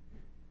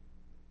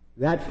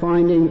 That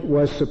finding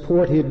was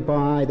supported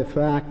by the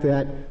fact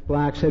that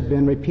blacks had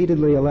been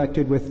repeatedly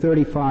elected with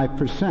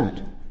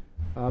 35%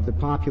 of the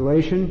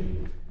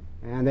population,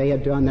 and they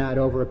had done that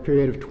over a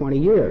period of 20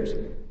 years.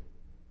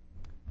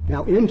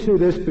 Now, into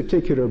this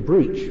particular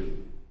breach,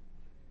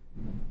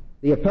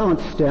 the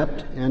appellants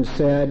stepped and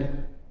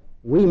said,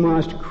 we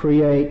must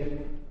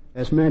create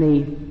as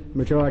many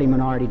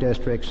majority-minority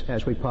districts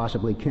as we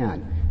possibly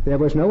can. There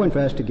was no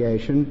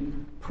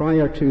investigation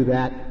prior to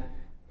that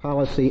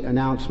policy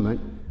announcement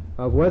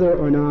of whether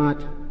or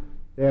not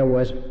there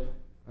was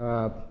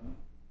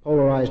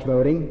polarized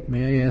voting.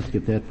 May I ask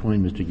at that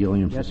point, Mr.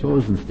 Gilliam, yes,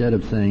 suppose sir. Instead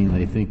of saying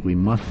they think we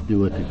must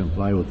do it to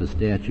comply with the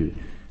statute,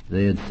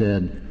 they had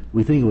said,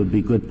 we think it would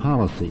be good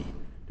policy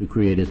to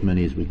create as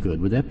many as we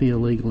could. Would that be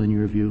illegal in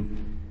your view?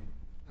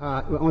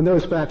 On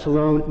those facts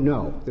alone,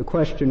 no. The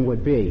question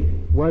would be,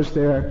 was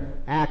their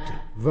act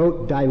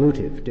vote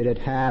dilutive? Did it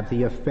have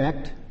the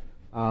effect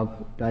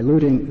of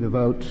diluting the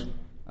votes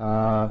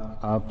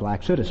of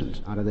black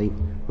citizens under the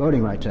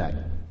Voting Rights Act?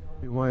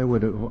 Why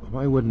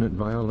wouldn't it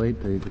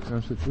violate the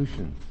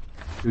Constitution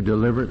to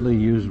deliberately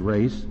use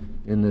race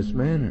in this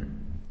manner?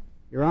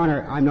 Your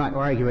Honor, I'm not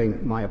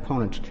arguing my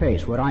opponent's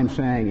case. What I'm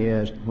saying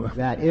is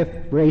that if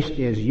race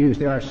is used,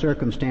 there are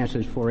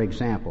circumstances, for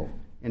example,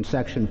 in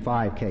Section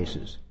 5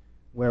 cases,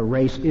 where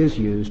race is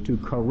used to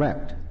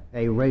correct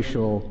a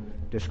racial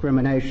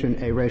discrimination,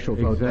 a racial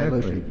vote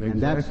dilution.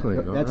 And that's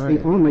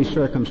the only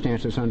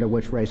circumstances under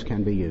which race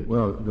can be used.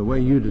 Well, the way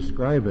you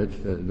describe it,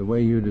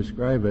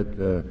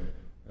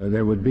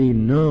 there would be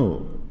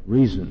no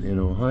reason in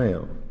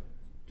Ohio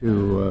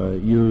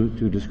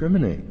to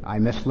discriminate. I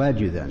misled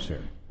you then, sir.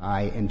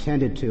 I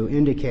intended to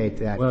indicate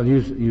that. Well,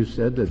 you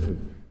said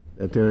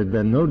that there had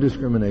been no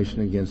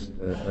discrimination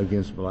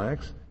against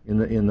blacks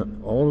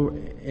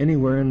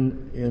anywhere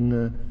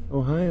in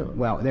Ohio.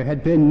 Well, there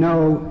had been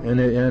no. And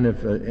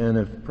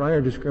if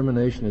prior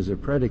discrimination is a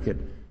predicate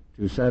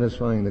to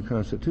satisfying the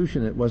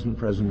Constitution, it wasn't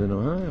present in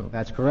Ohio.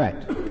 That's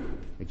correct.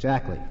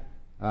 Exactly.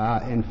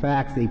 In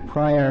fact, the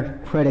prior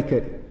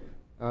predicate,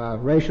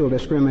 racial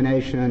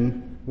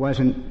discrimination,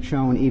 wasn't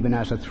shown even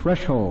as a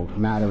threshold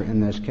matter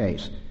in this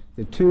case.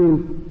 The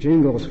two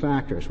Jingles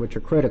factors, which are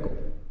critical,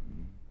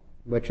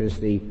 which is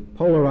the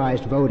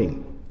polarized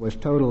voting, was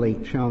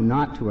totally shown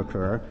not to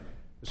occur.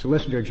 The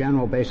Solicitor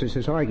General bases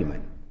his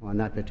argument on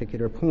that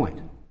particular point.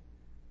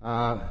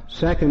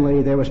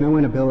 Secondly, there was no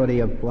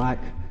inability of black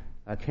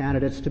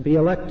candidates to be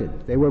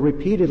elected. They were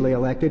repeatedly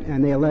elected,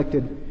 and they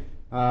elected,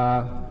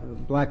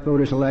 black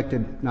voters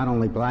elected not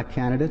only black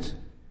candidates,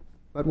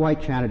 but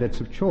white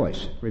candidates of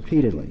choice,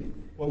 repeatedly.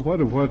 Well,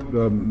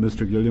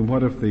 Mr. Gilliam,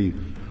 what if the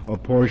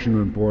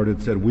apportionment board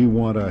had said, we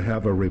want to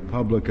have a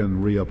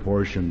Republican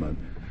reapportionment,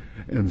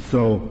 and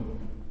so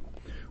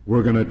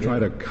we're going to try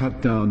to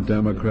cut down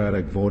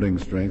Democratic voting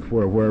strength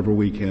wherever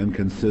we can,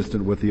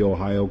 consistent with the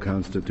Ohio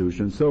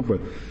Constitution and so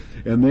forth.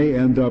 And they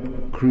end up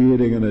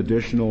creating an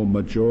additional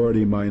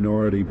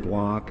majority-minority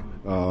block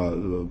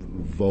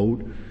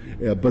vote,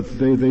 but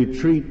they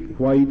treat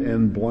white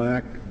and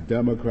black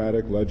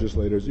Democratic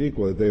legislators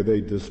equally.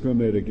 They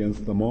discriminate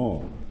against them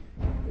all.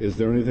 Is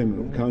there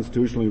anything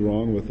constitutionally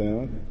wrong with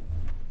that?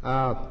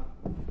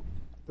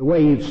 The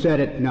way you've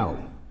said it,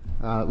 no.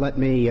 Let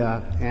me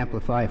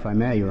amplify, if I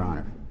may, Your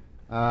Honor.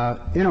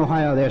 In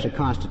Ohio, there's a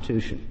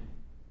Constitution.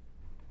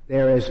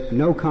 There is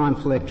no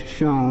conflict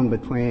shown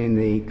between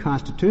the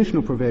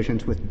constitutional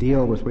provisions which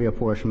deal with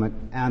reapportionment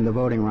and the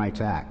Voting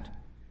Rights Act.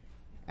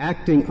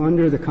 Acting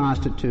under the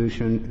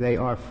Constitution, they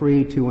are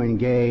free to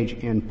engage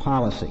in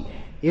policy.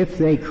 If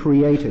they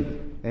created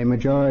a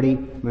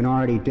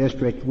majority-minority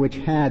district which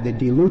had the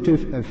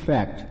dilutive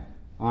effect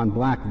on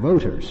black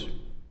voters,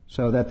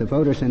 so that the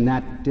voters in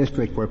that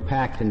district were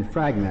packed and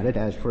fragmented,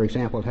 as, for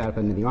example, it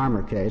happened in the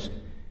Armour case,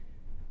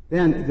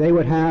 then they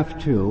would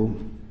have to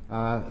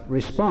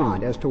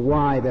respond as to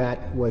why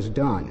that was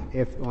done.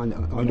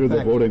 Under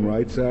the Voting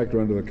Rights Act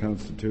or under the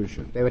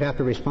Constitution? They would have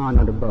to respond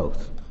under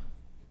both.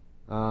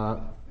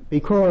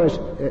 Because,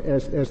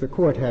 as the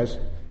Court has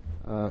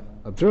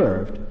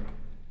observed,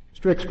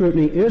 strict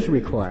scrutiny is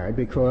required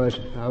because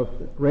of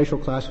racial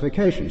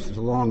classifications. There's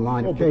a long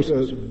line of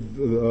cases.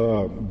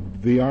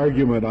 The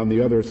argument on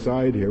the other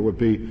side here would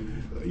be,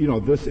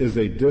 this is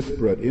a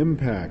disparate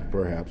impact,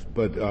 perhaps,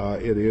 but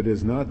it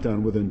is not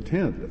done with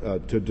intent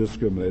to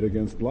discriminate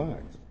against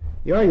blacks.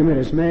 The argument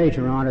is made,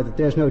 Your Honor, that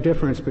there's no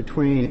difference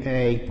between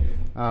a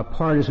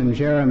partisan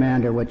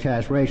gerrymander which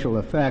has racial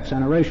effects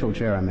and a racial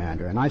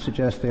gerrymander, and I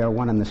suggest they are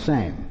one and the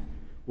same.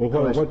 Well,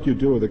 what do you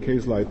do with a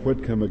case like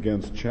Whitcomb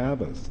against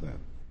Chavez, then?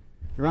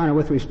 Your Honor,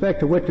 with respect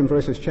to Whitcomb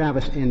versus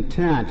Chavez,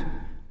 intent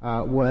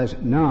was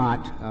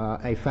not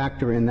a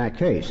factor in that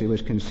case. It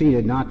was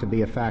conceded not to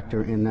be a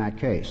factor in that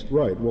case.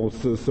 Right. Well,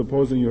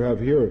 supposing you have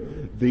here,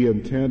 the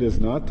intent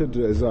is not to,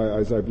 as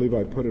I believe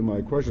I put in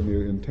my question,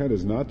 the intent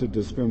is not to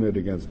discriminate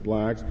against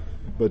blacks,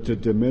 but to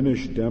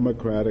diminish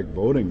Democratic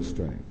voting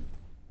strength.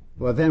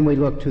 Well, then we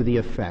look to the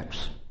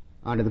effects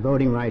under the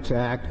Voting Rights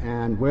Act,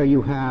 and where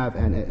you have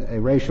a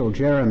racial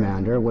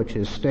gerrymander, which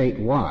is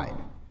statewide,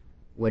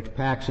 which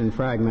packs and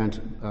fragments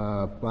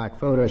black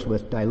voters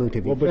with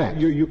dilutive effects. But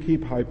you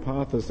keep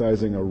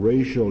hypothesizing a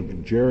racial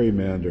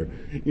gerrymander,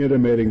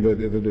 intimating that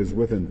it is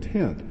with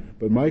intent.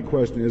 But my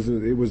question is,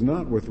 it was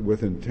not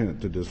with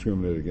intent to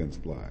discriminate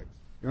against blacks.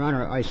 Your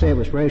Honor, I say it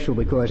was racial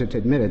because it's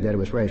admitted that it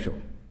was racial.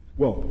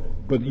 Well,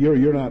 but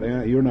you're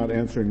not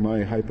answering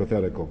my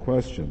hypothetical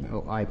question.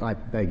 Oh, I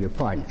beg your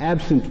pardon.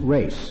 Absent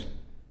race,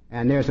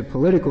 and there's a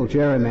political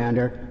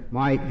gerrymander,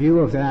 my view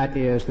of that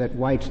is that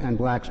whites and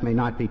blacks may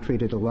not be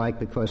treated alike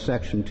because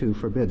Section 2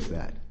 forbids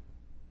that.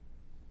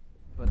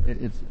 But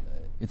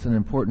it's an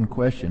important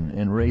question,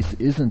 and race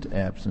isn't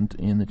absent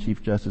in the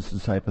Chief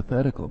Justice's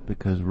hypothetical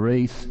because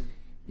race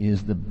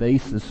is the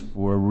basis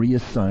for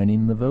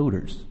reassigning the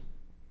voters.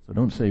 So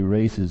don't say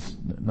race is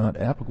not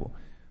applicable.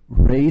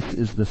 Race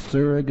is the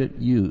surrogate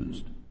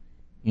used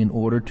in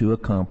order to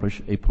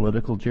accomplish a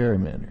political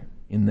gerrymander.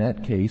 In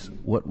that case,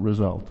 what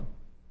result?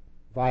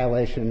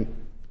 Violation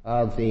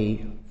of the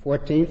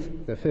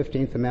 14th, the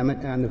 15th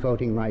Amendment, and the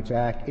Voting Rights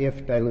Act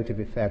if dilutive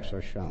effects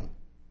are shown.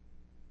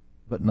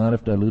 But not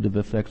if dilutive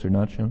effects are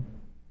not shown?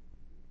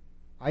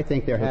 I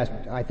think there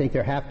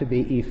have to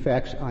be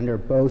effects under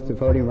both the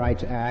Voting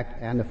Rights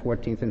Act and the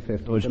 14th and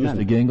 15th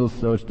Amendment.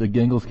 So it's the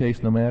Gingles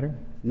case no matter?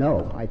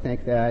 No, I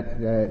think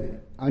that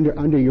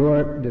under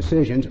your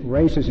decisions,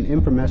 race is an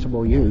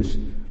impermissible use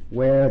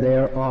where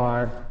there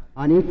are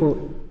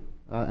unequal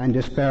and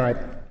disparate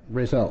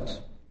results.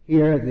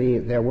 Here,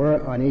 there were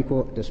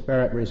unequal,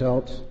 disparate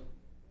results,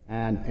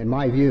 and in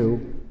my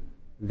view,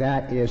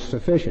 that is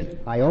sufficient.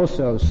 I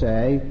also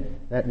say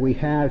that we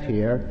have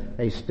here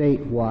a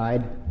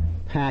statewide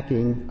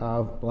packing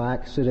of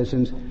black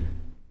citizens,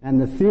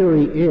 and the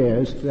theory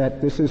is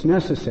that this is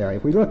necessary.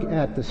 If we look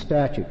at the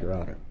statute, Your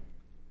Honor,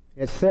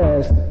 it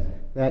says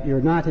that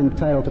you're not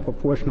entitled to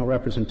proportional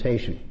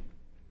representation.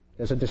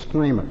 There's a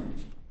disclaimer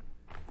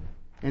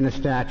in the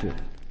statute.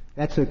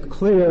 That's a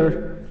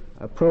clear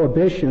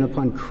prohibition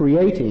upon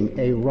creating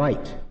a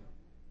right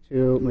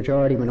to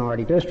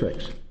majority-minority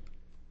districts,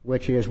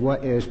 which is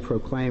what is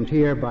proclaimed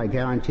here by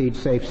guaranteed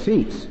safe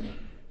seats,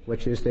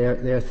 which is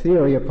their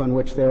theory upon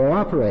which they are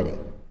operating.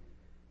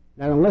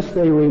 Now, unless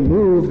they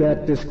remove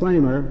that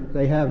disclaimer,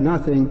 they have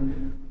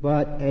nothing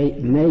but a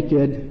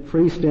naked,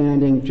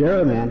 freestanding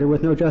gerrymander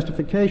with no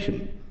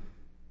justification.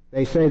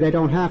 They say they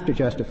don't have to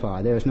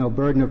justify. There's no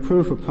burden of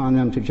proof upon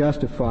them to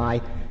justify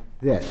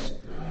this.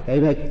 They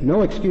make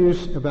no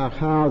excuse about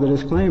how the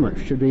disclaimer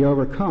should be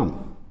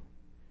overcome.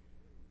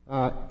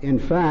 In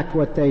fact,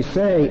 what they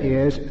say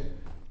is,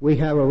 we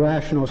have a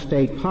rational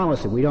state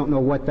policy. We don't know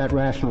what that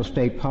rational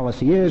state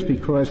policy is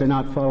because they're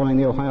not following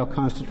the Ohio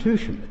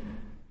Constitution.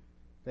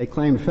 They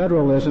claim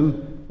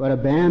federalism, but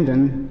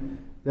abandon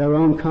their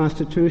own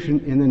Constitution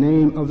in the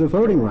name of the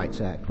Voting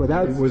Rights Act.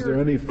 Was there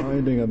any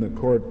finding on the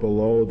court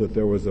below that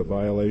there was a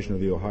violation of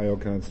the Ohio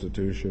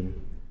Constitution?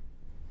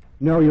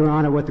 No, Your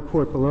Honor. What the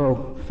court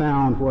below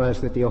found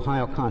was that the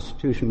Ohio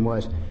Constitution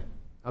was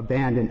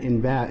abandoned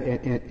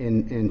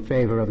in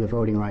favor of the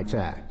Voting Rights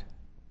Act.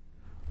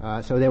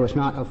 So there was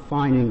not a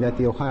finding that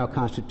the Ohio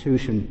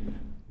Constitution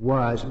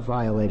was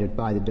violated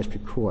by the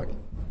district court.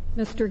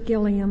 Mr.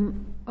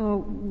 Gilliam,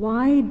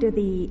 why do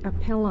the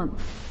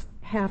appellants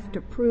have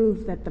to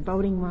prove that the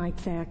Voting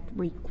Rights Act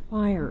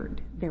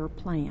required their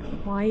plan?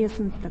 Why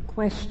isn't the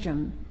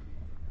question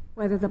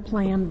whether the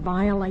plan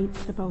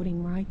violates the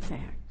Voting Rights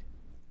Act?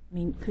 I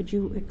mean, could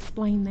you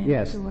explain that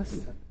to us?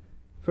 Yes.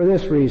 For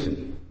this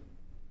reason,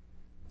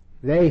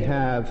 they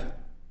have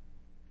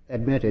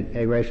admitted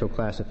a racial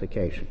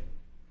classification.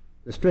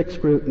 The strict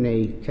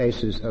scrutiny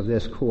cases of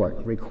this court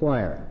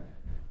require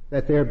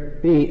that there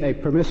be a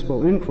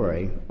permissible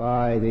inquiry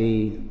by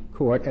the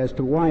court as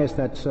to why is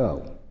that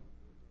so.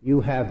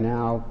 You have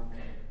now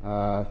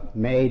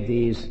made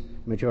these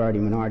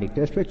majority-minority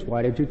districts.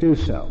 Why did you do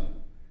so?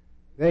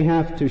 They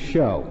have to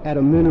show, at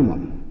a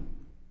minimum,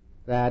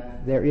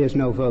 that there is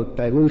no vote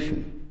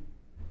dilution.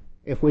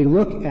 If we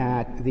look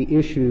at the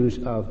issues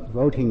of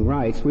voting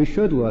rights, we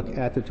should look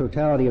at the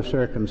totality of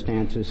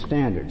circumstances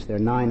standards. There are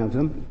 9 of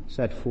them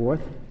set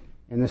forth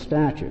in the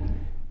statute.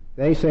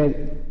 They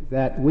say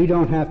that we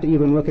don't have to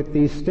even look at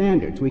these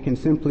standards. We can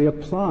simply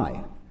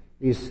apply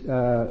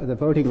the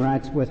voting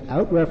rights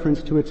without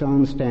reference to its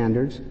own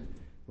standards,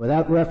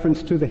 without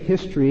reference to the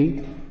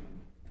history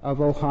of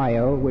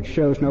Ohio, which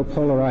shows no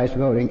polarized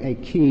voting, a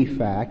key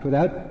fact,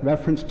 without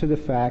reference to the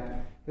fact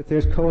that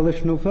there's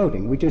coalitional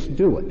voting. We just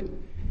do it.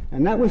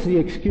 And that was the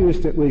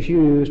excuse that was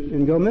used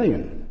in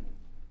Gomillion.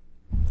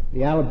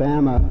 The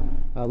Alabama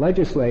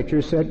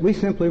legislature said, we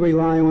simply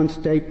rely on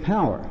state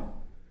power.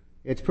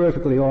 It's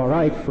perfectly all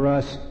right for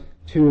us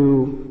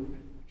to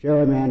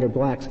gerrymander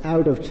blacks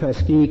out of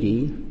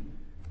Tuskegee,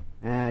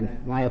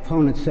 and my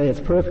opponents say it's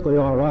perfectly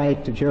all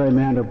right to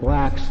gerrymander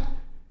blacks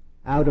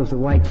out of the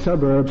white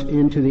suburbs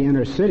into the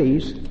inner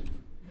cities,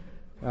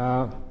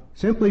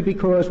 simply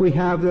because we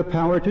have the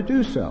power to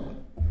do so.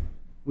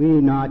 We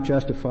need not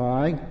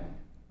justify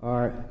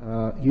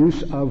our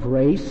use of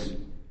race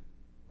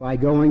by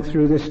going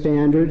through the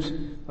standards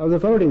of the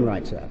Voting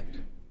Rights Act.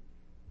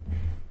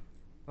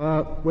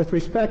 With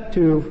respect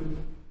to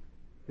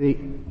the...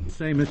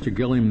 Say, Mr.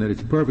 Gilliam, that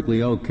it's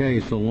perfectly okay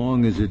so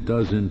long as it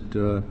doesn't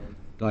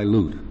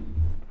dilute.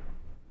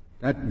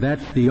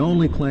 That's the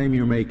only claim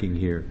you're making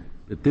here,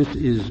 that this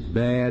is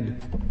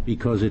bad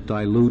because it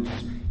dilutes,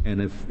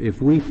 and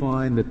if we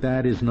find that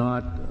that is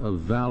not a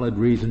valid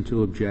reason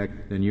to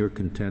object, then you're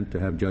content to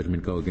have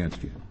judgment go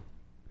against you.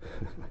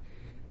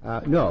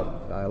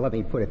 No. Let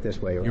me put it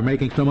this way. You're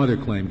making some other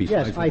claim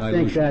besides yes, the I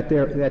think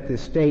dilution. that the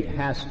state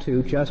has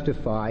to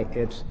justify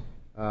its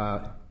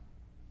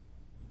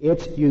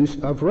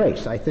use of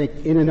race. I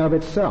think in and of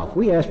itself.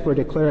 We asked for a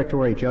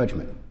declaratory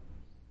judgment.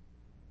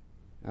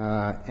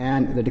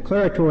 And the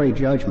declaratory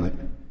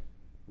judgment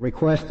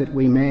request that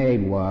we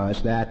made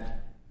was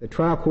that the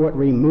trial court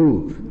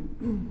remove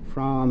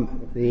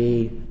from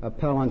the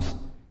appellants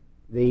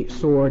the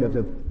sword of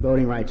the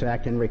Voting Rights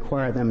Act and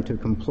require them to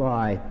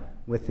comply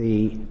with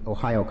the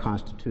Ohio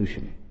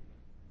Constitution.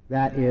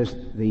 That is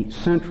the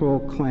central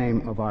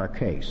claim of our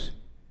case.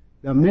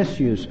 The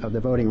misuse of the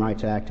Voting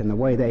Rights Act and the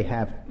way they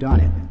have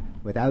done it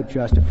without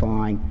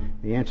justifying,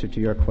 the answer to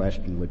your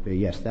question would be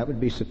yes, that would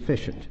be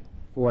sufficient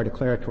for a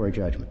declaratory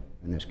judgment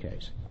in this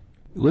case.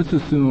 Let's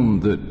assume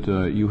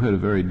that you had a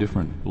very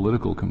different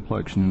political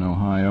complexion in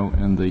Ohio,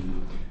 and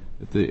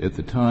at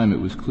the time it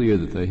was clear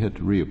that they had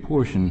to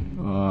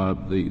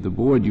reapportion, the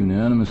board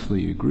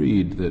unanimously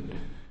agreed that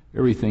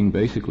everything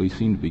basically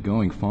seemed to be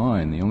going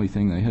fine. The only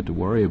thing they had to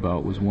worry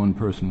about was one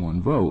person,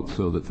 one vote,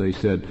 so that they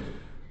said,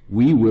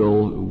 we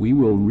will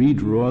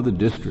redraw the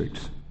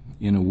districts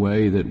in a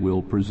way that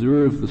will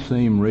preserve the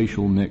same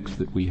racial mix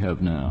that we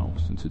have now,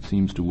 since it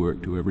seems to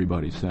work to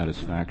everybody's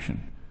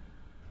satisfaction.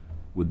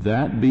 Would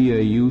that be a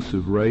use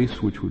of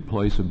race which would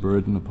place a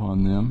burden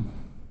upon them?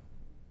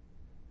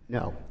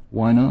 No.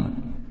 Why not?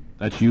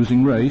 That's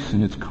using race,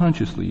 and it's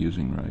consciously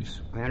using race.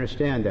 I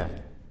understand that.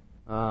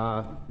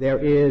 There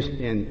is,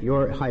 in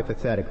your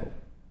hypothetical,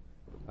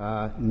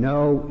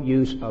 no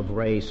use of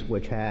race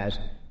which has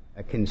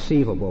a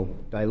conceivable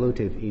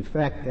dilutive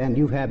effect, and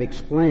you have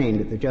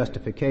explained the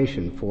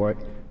justification for it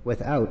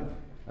without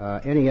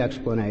any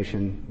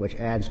explanation which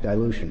adds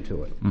dilution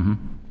to it.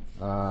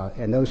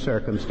 Mm-hmm. In those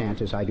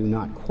circumstances, I do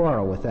not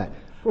quarrel with that.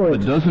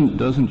 But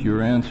doesn't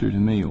your answer to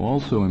me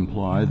also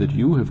imply that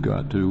you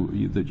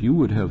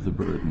would have the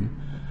burden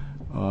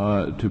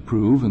to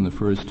prove in the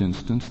first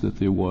instance that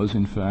there was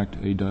in fact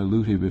a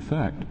dilutive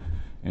effect?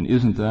 And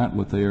isn't that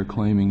what they are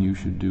claiming you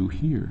should do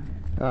here?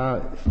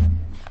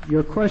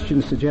 Your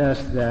question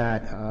suggests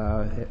that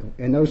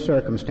in those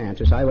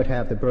circumstances I would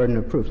have the burden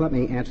of proof. Let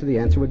me answer. The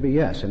answer would be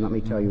yes, and let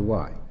me tell you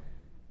why,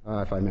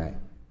 if I may.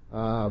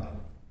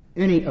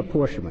 Any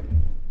apportionment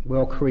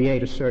will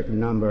create a certain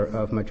number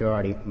of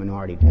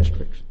majority-minority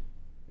districts.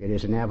 It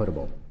is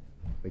inevitable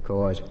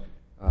because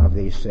of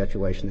the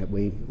situation that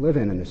we live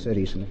in the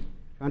cities and the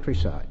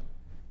countryside.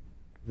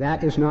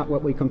 That is not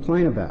what we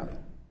complain about.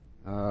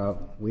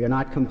 We are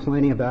not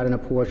complaining about an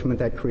apportionment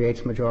that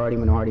creates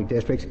majority-minority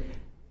districts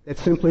that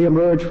simply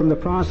emerge from the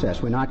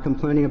process. We're not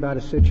complaining about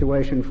a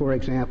situation, for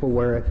example,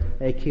 where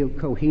a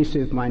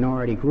cohesive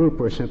minority group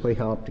were simply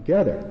held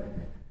together.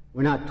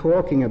 We're not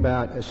talking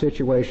about a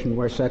situation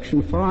where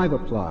Section 5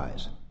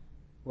 applies.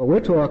 What we're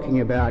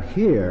talking about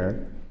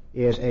here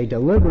is a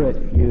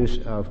deliberate use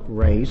of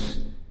race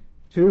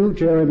to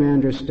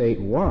gerrymander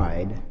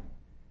statewide,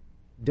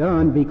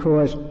 done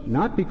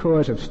not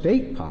because of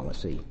state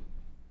policy,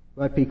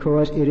 but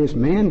because it is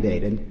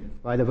mandated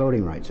by the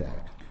Voting Rights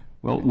Act.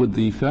 Well, would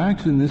the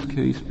facts in this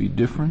case be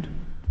different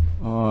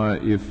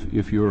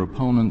if your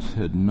opponents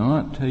had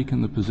not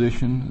taken the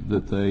position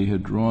that they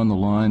had drawn the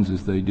lines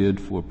as they did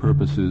for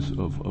purposes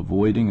of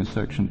avoiding a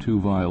Section 2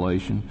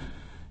 violation?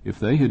 If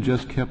they had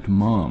just kept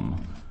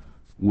mum,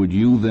 would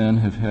you then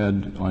have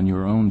had, on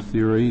your own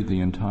theory,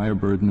 the entire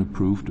burden of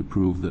proof to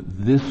prove that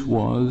this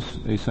was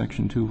a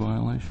Section 2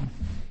 violation?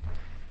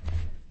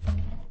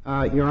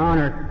 Your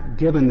Honor,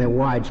 given the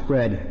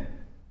widespread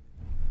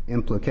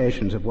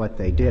implications of what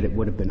they did, it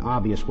would have been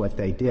obvious what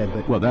they did.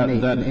 But well, that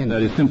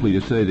is simply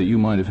to say that you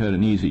might have had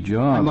an easy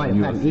job. I might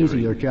have had an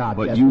easier job,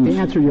 but yes. You, to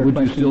answer your would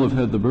question, you still have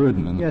had the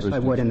burden? Yes, I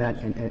would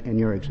in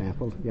your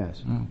example,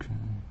 yes. Okay.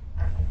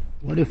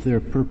 What if their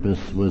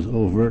purpose was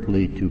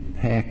overtly to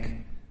pack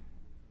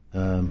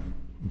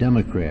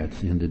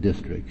Democrats into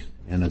districts,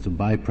 and as a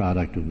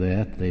byproduct of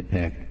that, they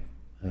packed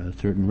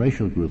certain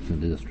racial groups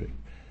into districts?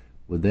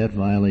 Would that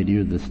violate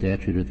either the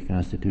statute or the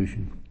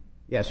Constitution?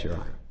 Yes, Your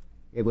Honor.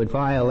 It would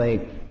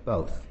violate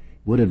both.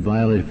 Would it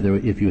violate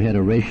if you had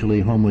a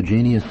racially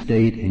homogeneous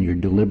state and you're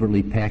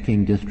deliberately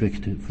packing districts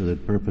for the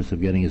purpose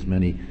of getting as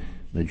many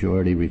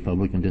majority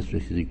Republican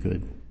districts as you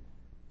could?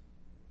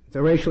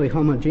 The racially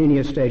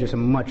homogeneous state is a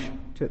much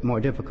more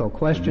difficult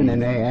question,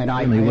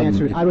 I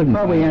would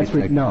probably answer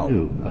it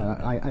no.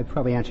 I'd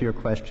probably answer your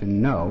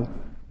question no,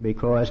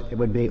 because it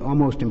would be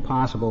almost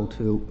impossible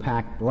to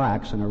pack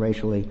blacks in a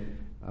racially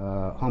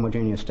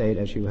homogeneous state,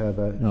 as you have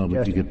No,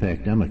 but suggested. you could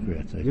pack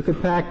Democrats. You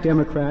could pack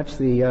Democrats.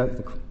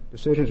 The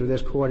decisions of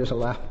this court has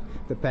allowed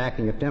the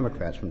packing of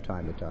Democrats from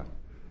time to time.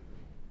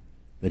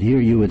 But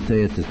here you would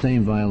say it's the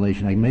same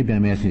violation. Maybe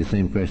I'm asking the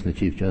same question the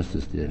Chief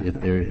Justice did.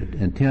 If their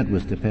intent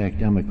was to pack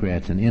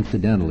Democrats, and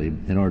incidentally,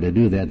 in order to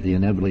do that, they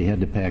inevitably had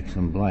to pack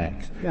some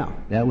blacks,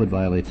 that would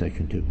violate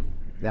Section 2.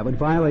 That would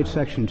violate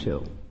Section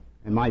 2.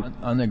 And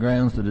on the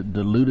grounds that it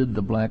diluted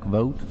the black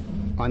vote?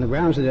 On the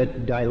grounds that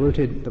it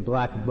diluted the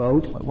black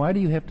vote. Why do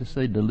you have to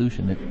say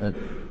dilution?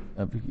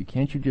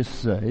 Can't you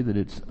just say that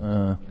it's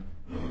a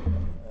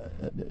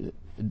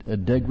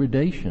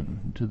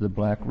degradation to the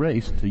black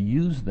race to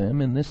use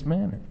them in this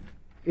manner?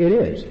 It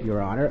is,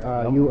 Your Honor.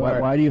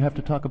 Why do you have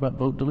to talk about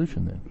vote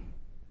dilution then?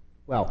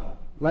 Well,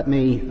 let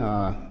me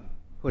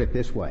put it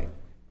this way.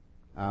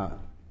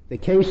 The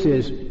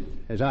cases,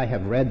 as I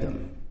have read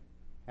them,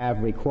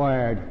 have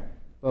required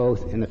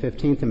both in the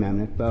 15th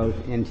Amendment, both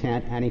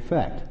intent and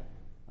effect.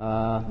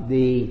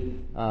 The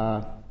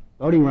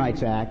Voting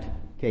Rights Act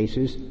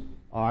cases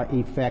are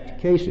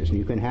effect cases, and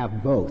you can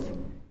have both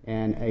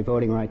in a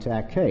Voting Rights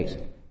Act case.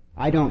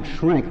 I don't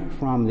shrink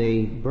from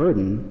the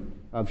burden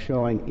of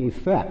showing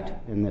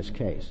effect in this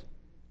case,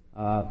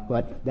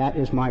 but that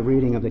is my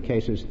reading of the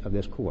cases of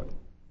this Court.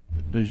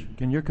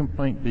 Can your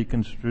complaint be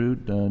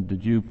construed?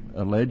 Did you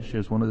allege,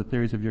 as one of the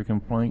theories of your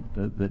complaint,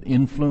 that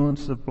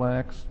influence of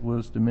blacks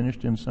was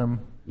diminished in some?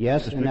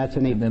 Yes, and that's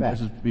an effect. And then this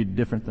would be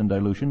different than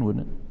dilution,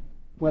 wouldn't it?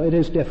 Well, it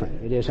is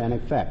different. It is an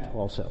effect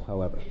also,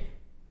 however.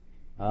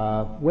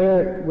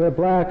 Where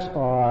blacks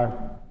are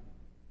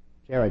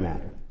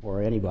gerrymandered,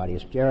 or anybody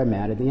is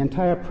gerrymandered, the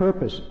entire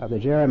purpose of the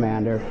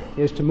gerrymander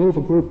is to move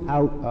a group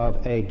out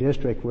of a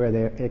district where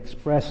they're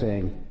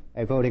expressing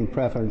a voting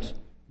preference,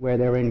 where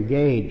they're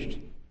engaged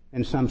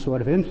in some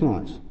sort of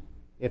influence.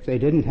 If they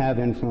didn't have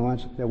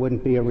influence, there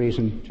wouldn't be a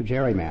reason to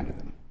gerrymander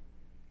them.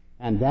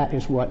 And that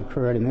is what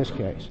occurred in this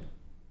case.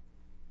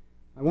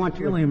 I want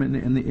to... Gilliam,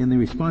 in the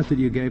response that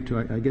you gave to,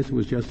 I guess it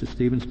was Justice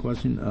Stevens'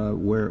 question,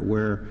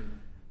 where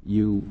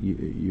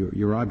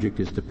your object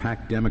is to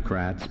pack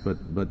Democrats, but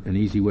an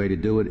easy way to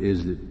do it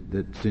is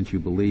that since you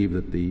believe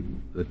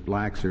that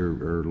blacks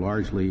are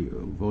largely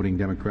voting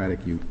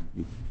Democratic, you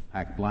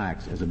pack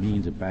blacks as a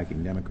means of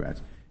packing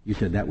Democrats. You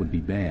said that would be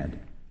bad.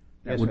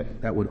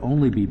 That would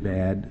only be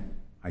bad,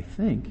 I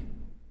think,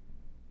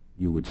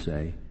 you would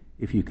say,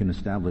 if you can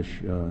establish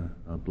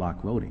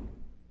block voting.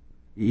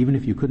 Even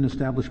if you couldn't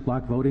establish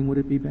block voting, would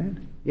it be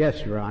bad?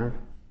 Yes, Your Honor.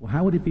 Well,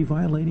 how would it be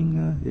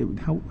violating?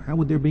 How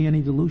would there be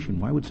any dilution?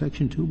 Why would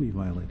Section 2 be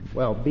violated?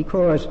 Well,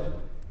 because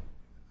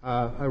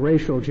a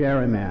racial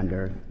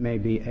gerrymander may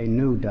be a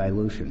new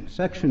dilution.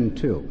 Section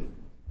 2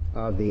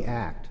 of the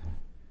Act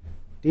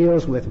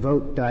deals with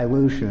vote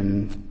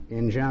dilution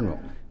in general.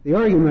 The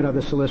argument of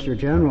the Solicitor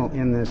General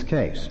in this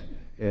case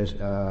is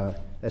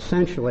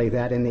essentially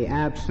that in the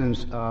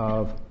absence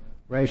of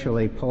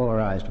racially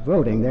polarized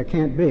voting, there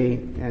can't be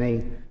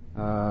any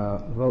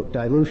vote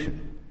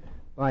dilution.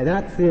 By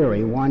that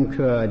theory, one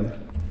could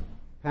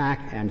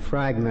pack and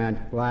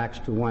fragment blacks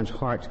to one's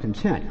heart's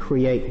content,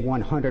 create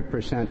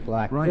 100%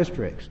 black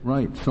districts.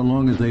 Right, so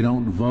long as they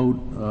don't vote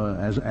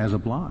as a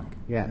block.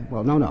 Yeah,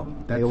 well, no.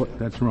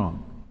 That's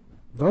wrong.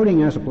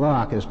 Voting as a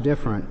block is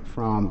different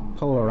from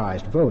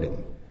polarized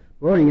voting.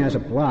 Voting as a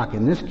block,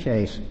 in this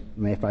case,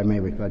 if I may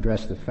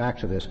address the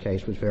facts of this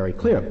case, was very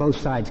clear. Both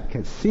sides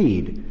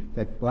concede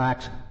that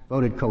blacks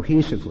voted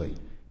cohesively,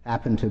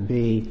 happened to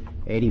be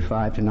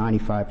 85 to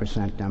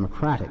 95%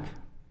 Democratic.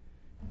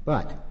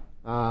 But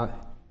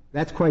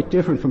that's quite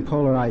different from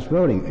polarized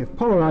voting. If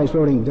polarized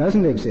voting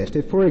doesn't exist,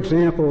 if, for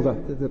example,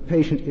 the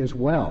patient is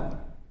well,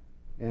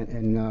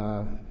 and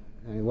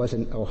it was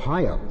in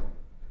Ohio,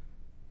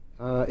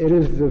 it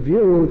is the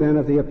view, then,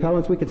 of the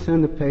appellants, we could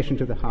send the patient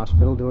to the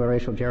hospital, do a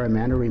racial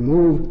gerrymander,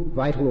 remove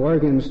vital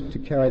organs to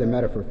carry the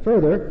metaphor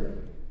further,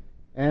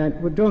 and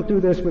we don't do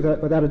this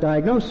without a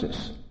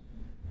diagnosis,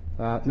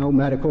 no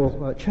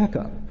medical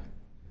checkup.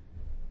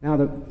 Now,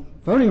 the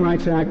Voting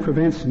Rights Act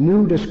prevents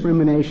new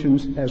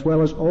discriminations as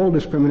well as old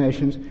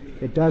discriminations.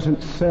 It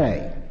doesn't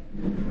say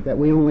that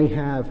we only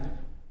have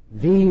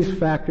these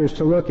factors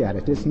to look at.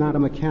 It's not a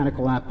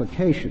mechanical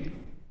application,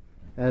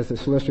 as the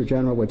Solicitor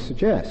General would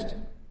suggest.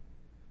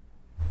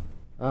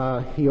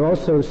 He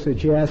also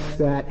suggests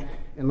that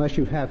unless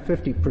you have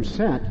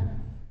 50%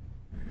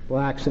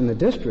 blacks in the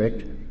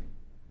district,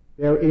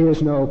 there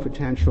is no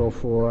potential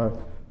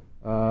for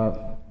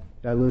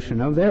dilution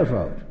of their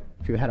vote.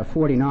 If you had a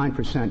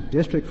 49%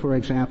 district, for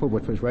example,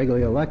 which was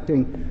regularly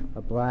electing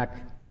a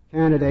black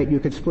candidate, you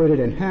could split it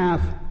in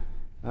half,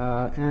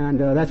 and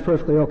that's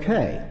perfectly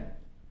okay.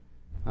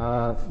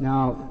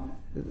 Now,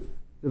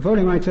 the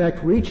Voting Rights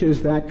Act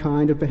reaches that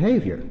kind of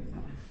behavior,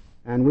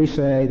 and we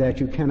say that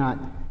you cannot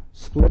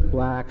split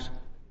blacks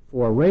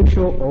for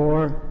racial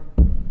or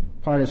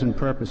partisan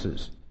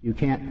purposes. You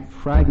can't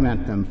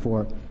fragment them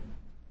for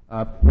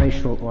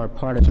racial or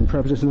partisan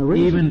purposes. And the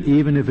reason,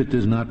 even if it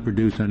does not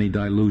produce any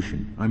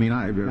dilution. I mean,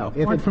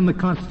 apart from the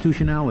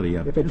constitutionality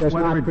of it,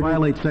 whether it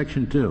violates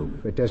Section 2.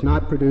 If it does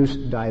not produce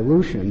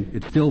dilution,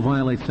 it still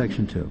violates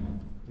Section 2.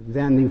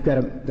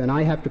 Then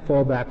I have to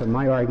fall back on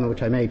my argument,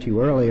 which I made to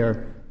you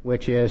earlier,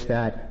 which is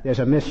that there's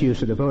a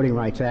misuse of the Voting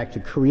Rights Act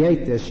to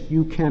create this.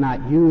 You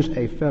cannot use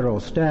a federal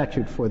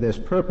statute for this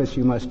purpose.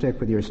 You must stick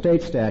with your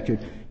state statute.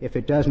 If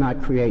it does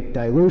not create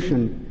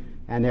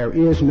dilution and there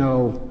is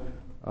no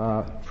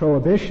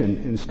prohibition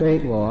in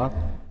state law,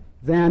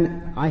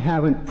 then I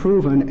haven't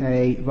proven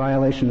a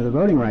violation of the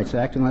Voting Rights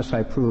Act unless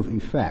I prove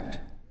effect.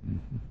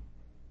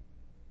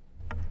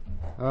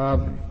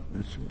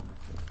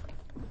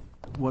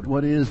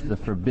 What is the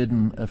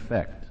forbidden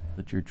effect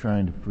that you're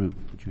trying to prove,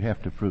 that you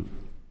have to prove?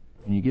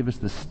 Can you give us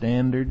the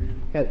standard?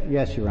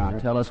 Yes, Your Honor.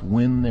 Tell us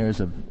when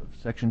there's a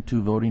Section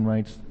 2 voting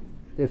rights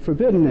The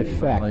forbidden effect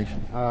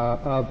violation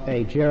of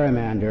a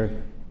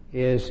gerrymander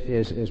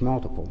is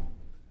multiple.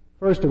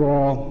 First of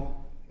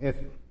all, if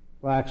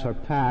blacks are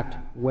packed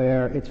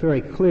where it's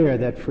very clear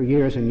that for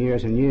years and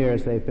years and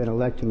years they've been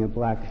electing a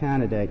black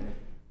candidate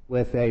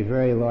with a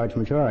very large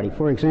majority.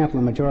 For example,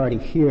 the majority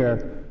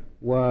here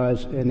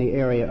was in the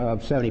area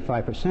of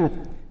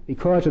 75%.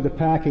 Because of the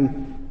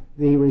packing,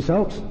 the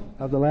results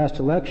of the last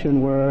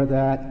election were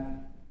that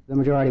the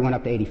majority went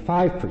up to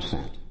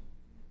 85%.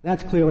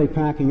 That's clearly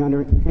packing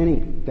under any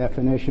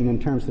definition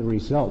in terms of the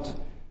results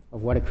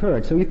of what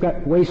occurred. So you've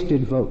got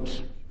wasted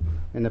votes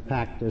in the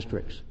packed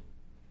districts.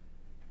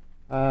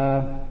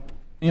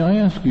 May I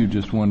ask you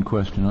just one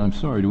question? I'm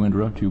sorry to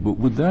interrupt you, but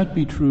would that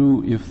be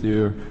true if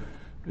there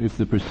if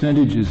the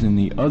percentages in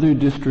the other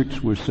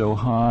districts were so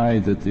high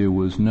that there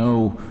was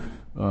no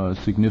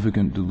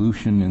significant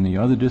dilution in the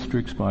other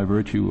districts by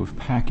virtue of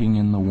packing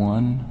in the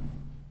one?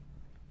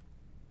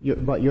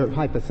 But your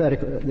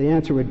hypothetical, the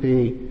answer would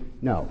be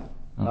no.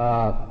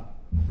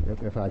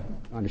 If I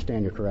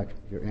understand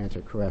your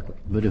answer correctly.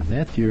 But if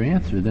that's your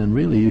answer, then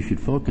really you should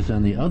focus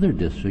on the other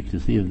districts to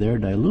see if they're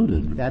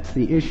diluted. That's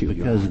the issue.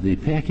 Because the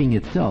packing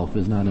itself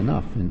is not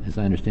enough, as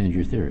I understand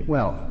your theory.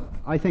 Well,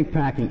 I think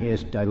packing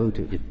is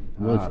diluted.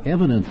 It's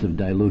evidence of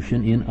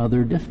dilution in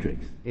other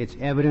districts. It's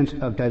evidence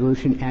of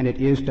dilution, and it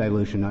is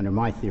dilution under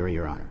my theory,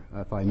 Your Honor,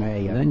 if I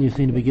may. Then you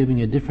seem to be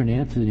giving a different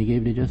answer than you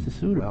gave to Justice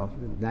Souter. Well,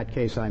 in that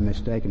case, I'm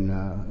mistaken.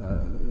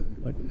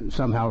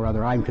 Somehow or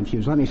other, I'm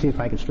confused. Let me see if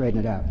I can straighten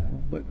it out.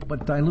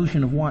 But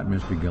dilution of what,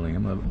 Mr.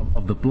 Gilliam?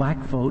 Of the black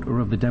vote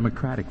or of the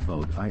Democratic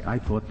vote? I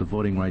thought the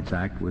Voting Rights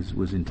Act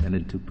was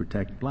intended to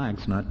protect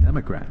blacks, not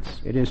Democrats.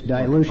 It is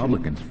dilution.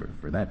 Republicans,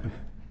 for that.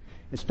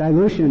 It's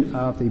dilution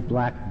of the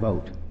black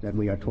vote that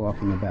we are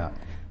talking about.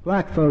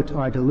 Black votes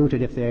are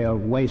diluted if they are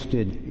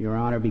wasted, Your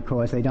Honor,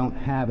 because they don't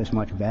have as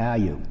much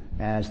value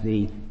as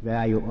the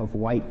value of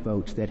white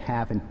votes that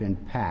haven't been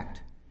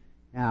packed.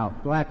 Now,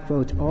 black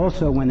votes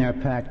also, when they're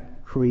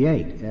packed,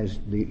 create, as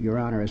Your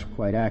Honor has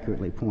quite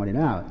accurately pointed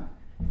out,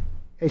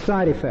 a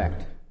side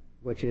effect,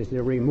 which is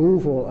the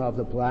removal of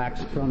the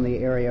blacks from the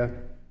area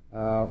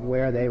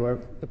where they were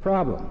the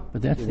problem.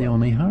 But that's the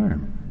only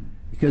harm.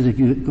 Because if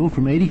you go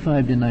from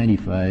 85 to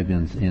 95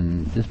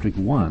 in District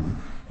 1,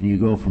 and you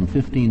go from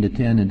 15 to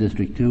 10 in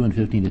District 2 and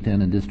 15 to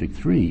 10 in District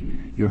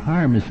 3, your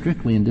harm is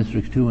strictly in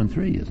Districts 2 and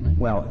 3, isn't it?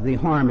 Well, the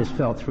harm is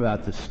felt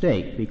throughout the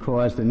state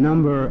because the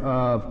number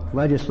of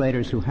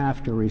legislators who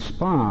have to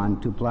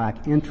respond to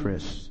black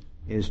interests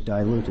is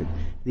diluted.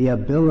 The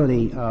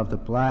ability of the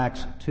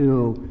blacks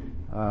to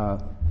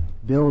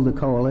build the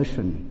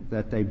coalition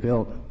that they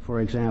built, for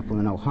example,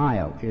 in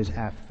Ohio, is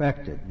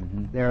affected.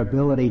 Mm-hmm. Their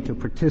ability to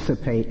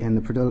participate in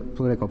the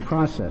political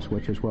process,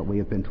 which is what we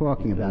have been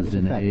talking about, is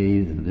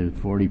affected. There's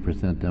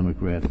 40%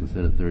 Democrats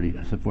instead of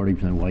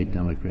 40% white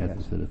Democrats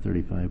instead of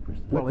 35%.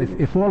 Well,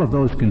 if all of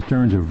those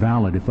concerns are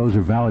valid, if those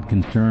are valid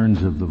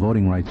concerns of the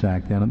Voting Rights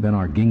Act, then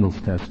our Gingell's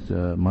test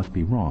must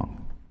be wrong.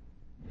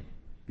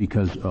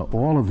 Because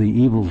all of the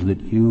evils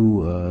that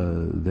you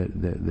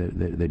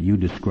that you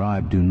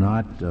describe do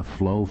not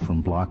flow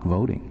from block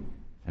voting,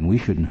 and we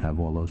shouldn't have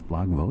all those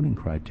block voting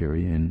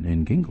criteria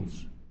in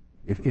Gingell's.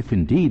 If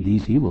indeed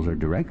these evils are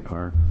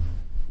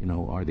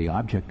the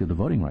object of the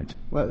voting rights.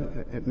 Well,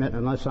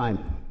 unless I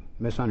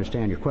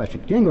misunderstand your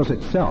question, Gingell's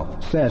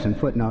itself says in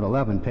footnote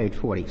 11, page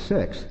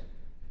 46,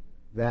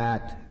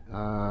 that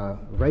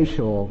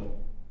racial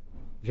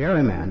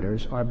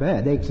gerrymanders are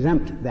bad. They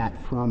exempt that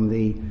from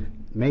the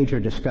major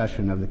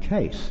discussion of the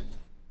case.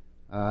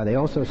 They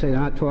also say they're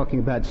not talking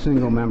about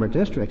single-member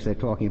districts, they're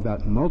talking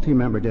about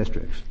multi-member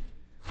districts,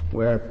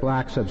 where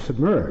blacks have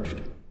submerged.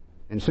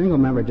 In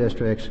single-member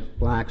districts,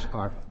 blacks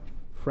are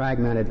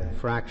fragmented,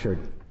 fractured,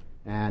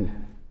 and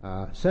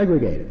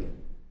segregated,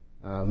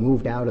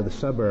 moved out of the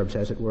suburbs,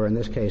 as it were, in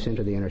this case,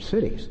 into the inner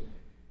cities.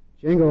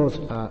 Gingell's,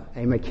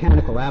 a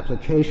mechanical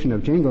application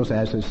of Gingell's,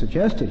 as is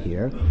suggested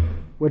here,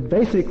 would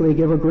basically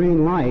give a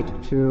green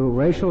light to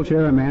racial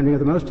gerrymandering of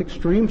the most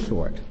extreme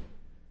sort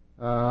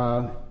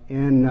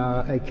in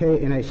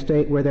a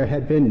state where there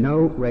had been no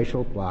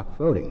racial block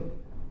voting,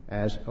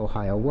 as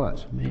Ohio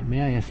was.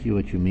 May I ask you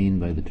what you mean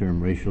by the term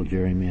racial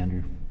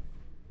gerrymander?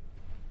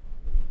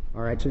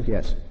 All right, sir,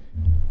 yes.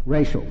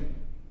 Racial,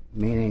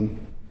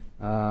 meaning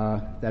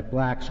that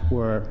blacks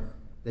were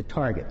the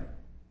target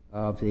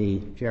of the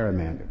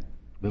gerrymander.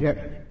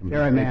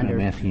 Gerrymander.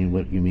 I'm asking you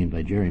what you mean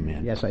by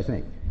gerrymander. Yes, I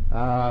think.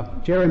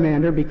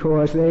 Gerrymander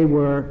because they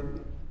were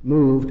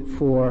moved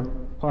for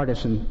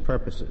partisan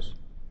purposes.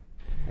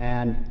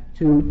 And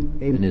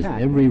is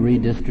every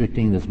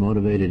redistricting that's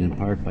motivated in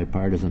part by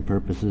partisan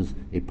purposes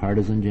a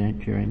partisan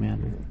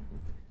gerrymander?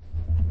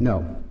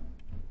 No.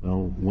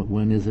 Well,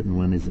 when is it and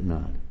when is it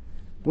not?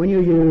 When you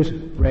use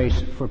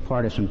race for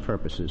partisan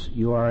purposes,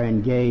 you are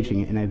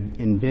engaging in an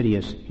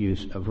invidious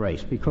use of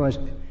race, because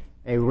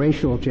a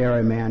racial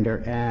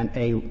gerrymander and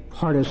a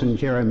partisan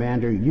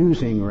gerrymander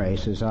using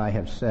race, as I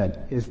have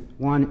said, is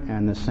one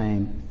and the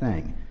same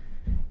thing.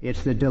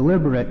 It's the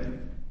deliberate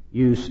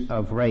use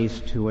of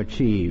race to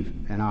achieve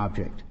an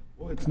object.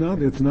 Well, it's not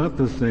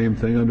the same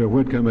thing under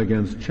Whitcomb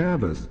against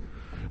Chavez,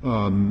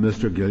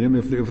 Mr. Gilliam.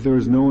 If there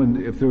is no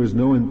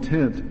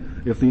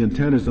intent, if the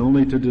intent is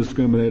only to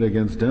discriminate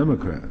against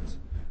Democrats,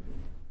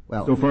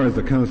 well, so far as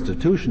the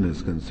Constitution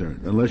is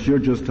concerned, unless you're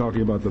just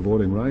talking about the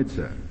Voting Rights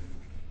Act.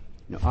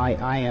 No,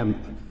 I am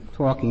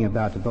talking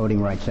about the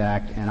Voting Rights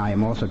Act, and I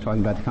am also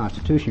talking about the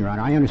Constitution, Your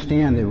Honor. I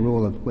understand the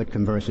rule of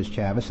Whitcomb versus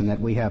Chavez, and that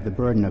we have the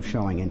burden of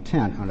showing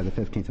intent under the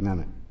 15th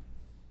Amendment.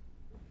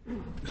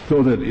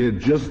 So that it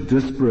just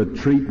disparate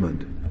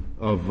treatment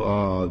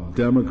of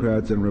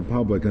Democrats and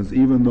Republicans,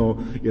 even though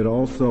it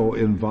also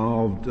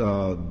involved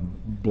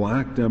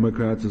black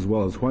Democrats as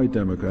well as white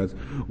Democrats,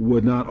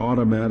 would not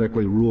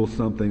automatically rule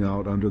something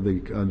out under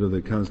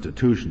the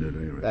Constitution at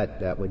any rate.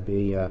 That would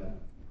be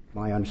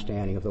my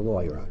understanding of the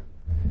law, Your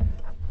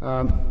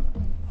Honor.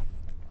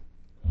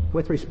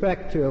 With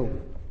respect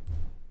to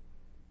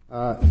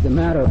the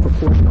matter of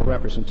proportional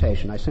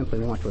representation, I simply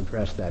want to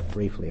address that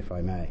briefly, if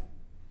I may.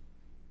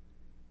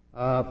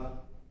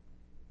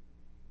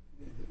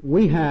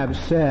 We have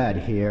said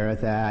here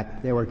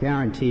that there were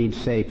guaranteed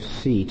safe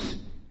seats,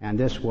 and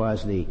this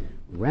was the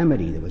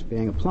remedy that was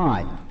being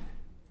applied.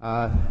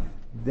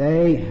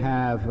 They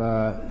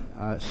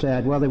have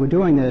said, well, they were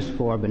doing this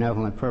for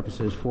benevolent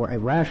purposes, for a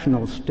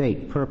rational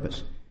state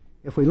purpose.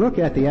 If we look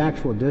at the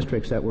actual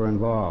districts that were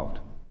involved,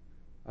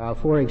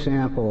 for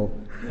example,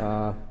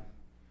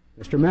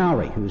 Mr.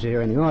 Mowry, who's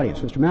here in the audience.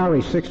 Mr. Mowry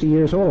is 60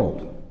 years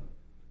old.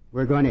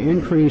 We're going to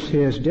increase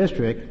his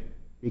district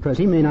because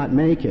he may not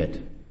make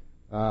it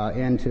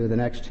into the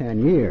next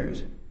 10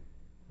 years.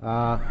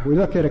 We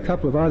look at a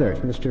couple of others,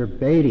 Mr.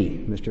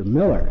 Beatty, Mr.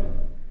 Miller.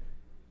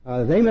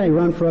 They may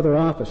run for other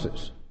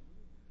offices.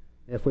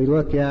 If we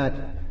look at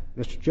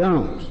Mr.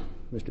 Jones,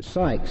 Mr.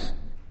 Sykes,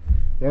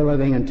 they're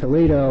living in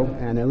Toledo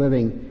and they're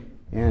living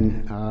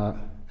in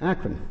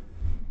Akron.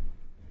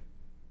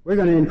 We're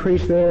going to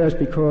increase theirs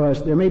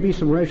because there may be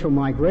some racial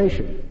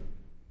migration.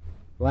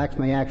 Blacks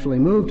may actually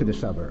move to the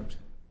suburbs.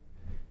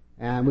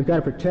 And we've got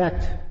to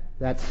protect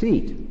that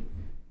seat.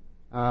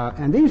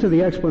 And these are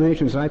the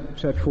explanations I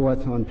set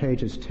forth on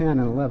pages 10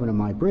 and 11 of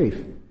my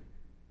brief.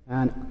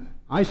 And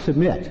I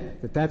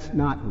submit that that's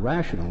not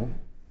rational,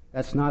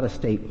 that's not a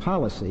state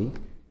policy,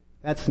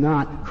 that's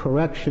not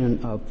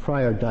correction of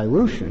prior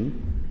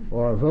dilution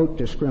or vote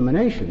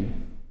discrimination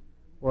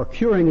or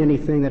curing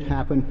anything that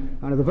happened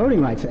under the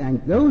Voting Rights Act.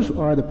 And those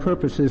are the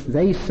purposes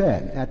they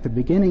said at the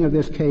beginning of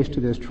this case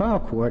to this trial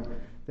court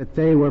that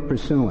they were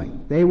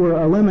pursuing. They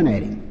were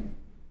eliminating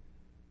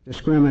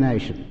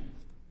discrimination.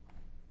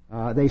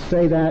 They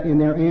say that in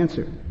their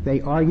answer. They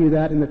argue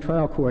that in the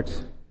trial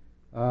courts,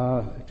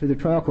 to the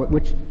trial court,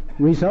 which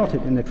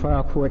resulted in the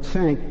trial court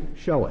saying,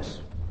 show us,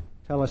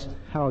 tell us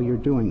how you're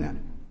doing that.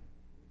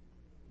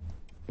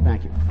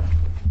 Thank you.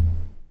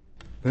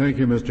 Thank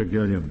you, Mr.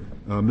 Gilliam.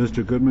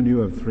 Mr. Goodman, you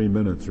have 3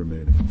 minutes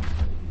remaining.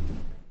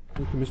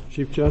 Thank you, Mr.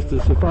 Chief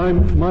Justice. If I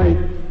might,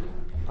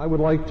 I would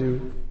like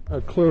to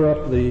clear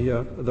up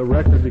the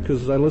record,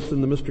 because as I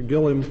listened to Mr.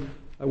 Gilliam,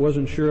 I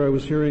wasn't sure I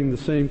was hearing the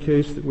same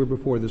case that we're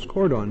before this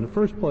court on. In the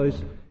first place,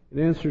 in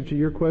answer to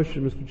your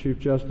question, Mr. Chief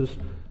Justice,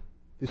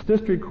 this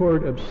district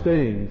court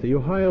abstained. The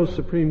Ohio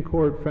Supreme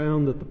Court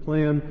found that the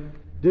plan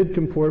did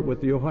comport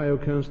with the Ohio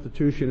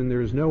Constitution, and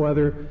there is no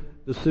other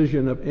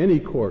decision of any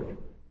court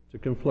to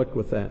conflict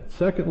with that.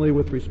 Secondly,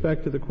 with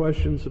respect to the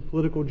questions of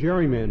political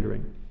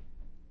gerrymandering,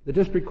 the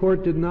district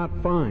court did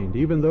not find,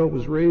 even though it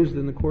was raised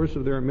in the course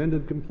of their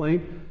amended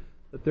complaint,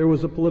 that there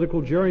was a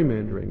political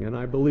gerrymandering. And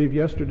I believe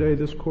yesterday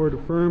this court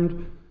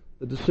affirmed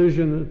the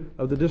decision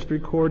of the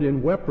district court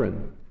in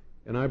Weprin.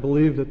 And I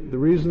believe that the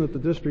reason that the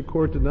district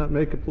court did not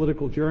make a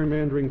political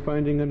gerrymandering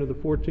finding under the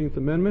 14th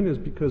Amendment is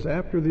because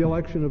after the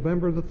election of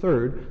November the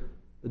 3rd,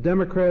 the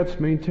Democrats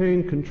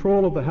maintained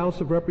control of the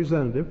House of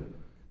Representatives.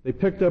 They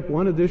picked up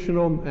one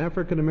additional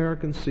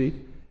African-American seat,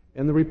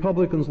 and the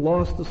Republicans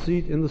lost the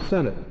seat in the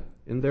Senate.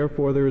 And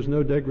therefore, there is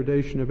no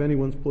degradation of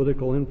anyone's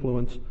political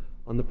influence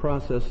on the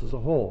process as a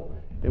whole.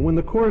 And when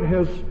the court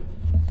has,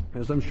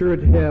 as I'm sure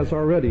it has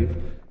already,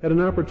 had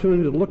an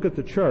opportunity to look at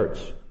the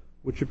charts,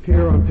 which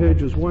appear on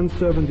pages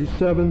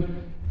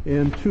 177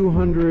 and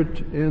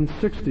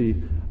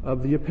 260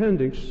 of the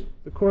appendix,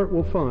 the court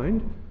will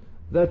find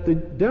that the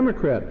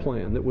Democrat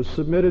plan that was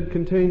submitted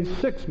contains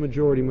 6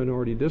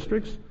 majority-minority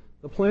districts.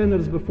 The plan that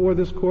is before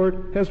this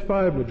court has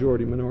 5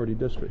 majority-minority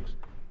districts.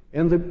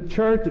 And the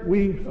chart that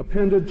we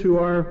appended to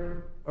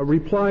our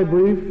reply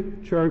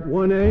brief, chart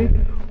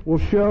 1A, will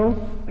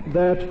show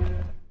that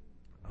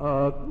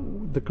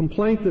the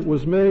complaint that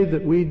was made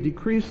that we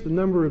decreased the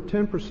number of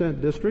 10%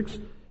 districts.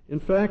 In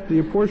fact, the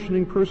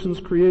apportioning persons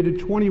created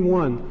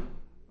 21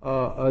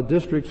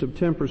 districts of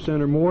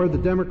 10% or more. The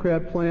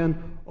Democrat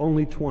plan,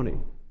 only 20.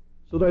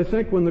 So that I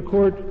think when the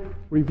court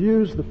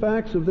reviews the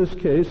facts of this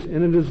case,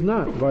 and it is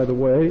not, by the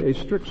way, a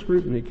strict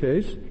scrutiny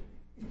case,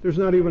 there's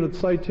not even a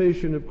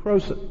citation of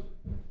Croson.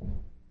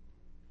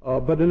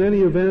 But in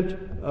any event,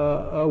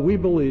 we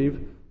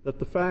believe that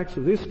the facts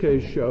of this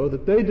case show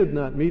that they did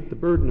not meet the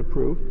burden of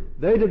proof.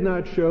 They did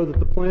not show that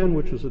the plan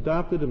which was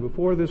adopted and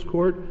before this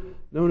court,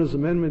 known as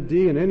Amendment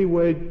D, in any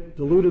way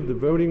diluted the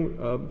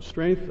voting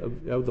strength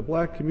of the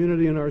black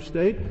community in our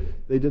state.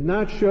 They did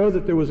not show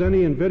that there was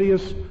any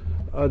invidious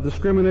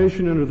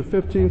discrimination under the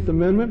 15th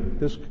Amendment.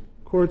 This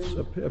court's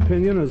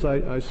opinion, as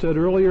I said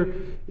earlier,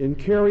 in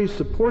Kerry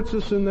supports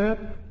us in that.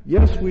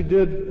 Yes, we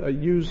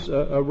did use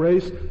a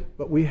race,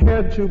 but we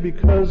had to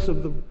because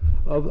of the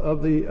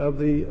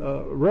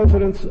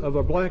residents of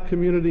a black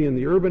community in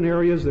the urban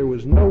areas. There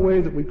was no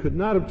way that we could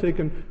not have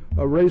taken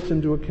a race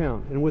into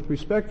account. And with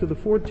respect to the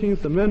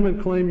 14th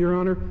Amendment claim, Your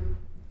Honor,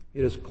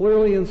 it is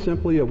clearly and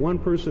simply a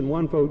one-person,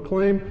 one-vote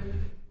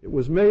claim. It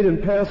was made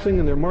in passing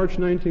in their March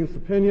 19th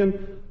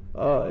opinion.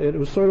 It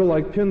was sort of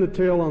like pin the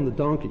tail on the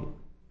donkey,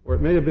 or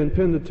it may have been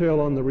pin the tail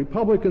on the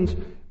Republicans.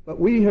 But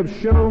we have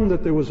shown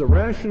that there was a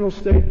rational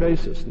state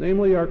basis,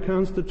 namely our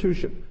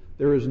Constitution.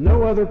 There is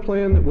no other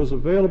plan that was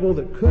available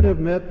that could have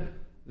met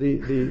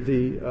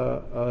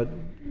the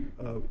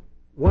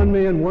one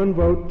man, one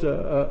vote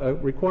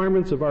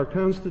requirements of our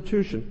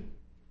Constitution.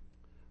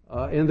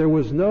 And there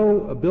was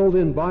no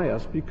built-in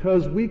bias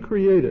because we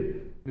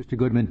created. Mr.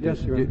 Goodman,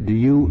 yes, Your Honor. Do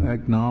you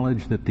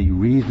acknowledge that the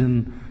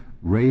reason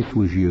race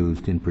was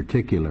used in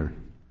particular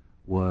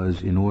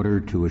was in order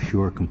to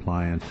assure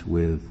compliance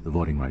with the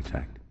Voting Rights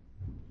Act?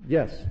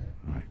 Yes.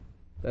 All right.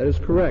 That is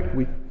correct.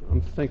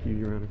 Thank you,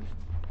 Your Honor.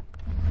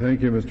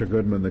 Thank you, Mr.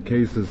 Goodman. The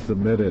case is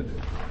submitted.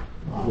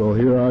 We'll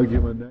hear argument next.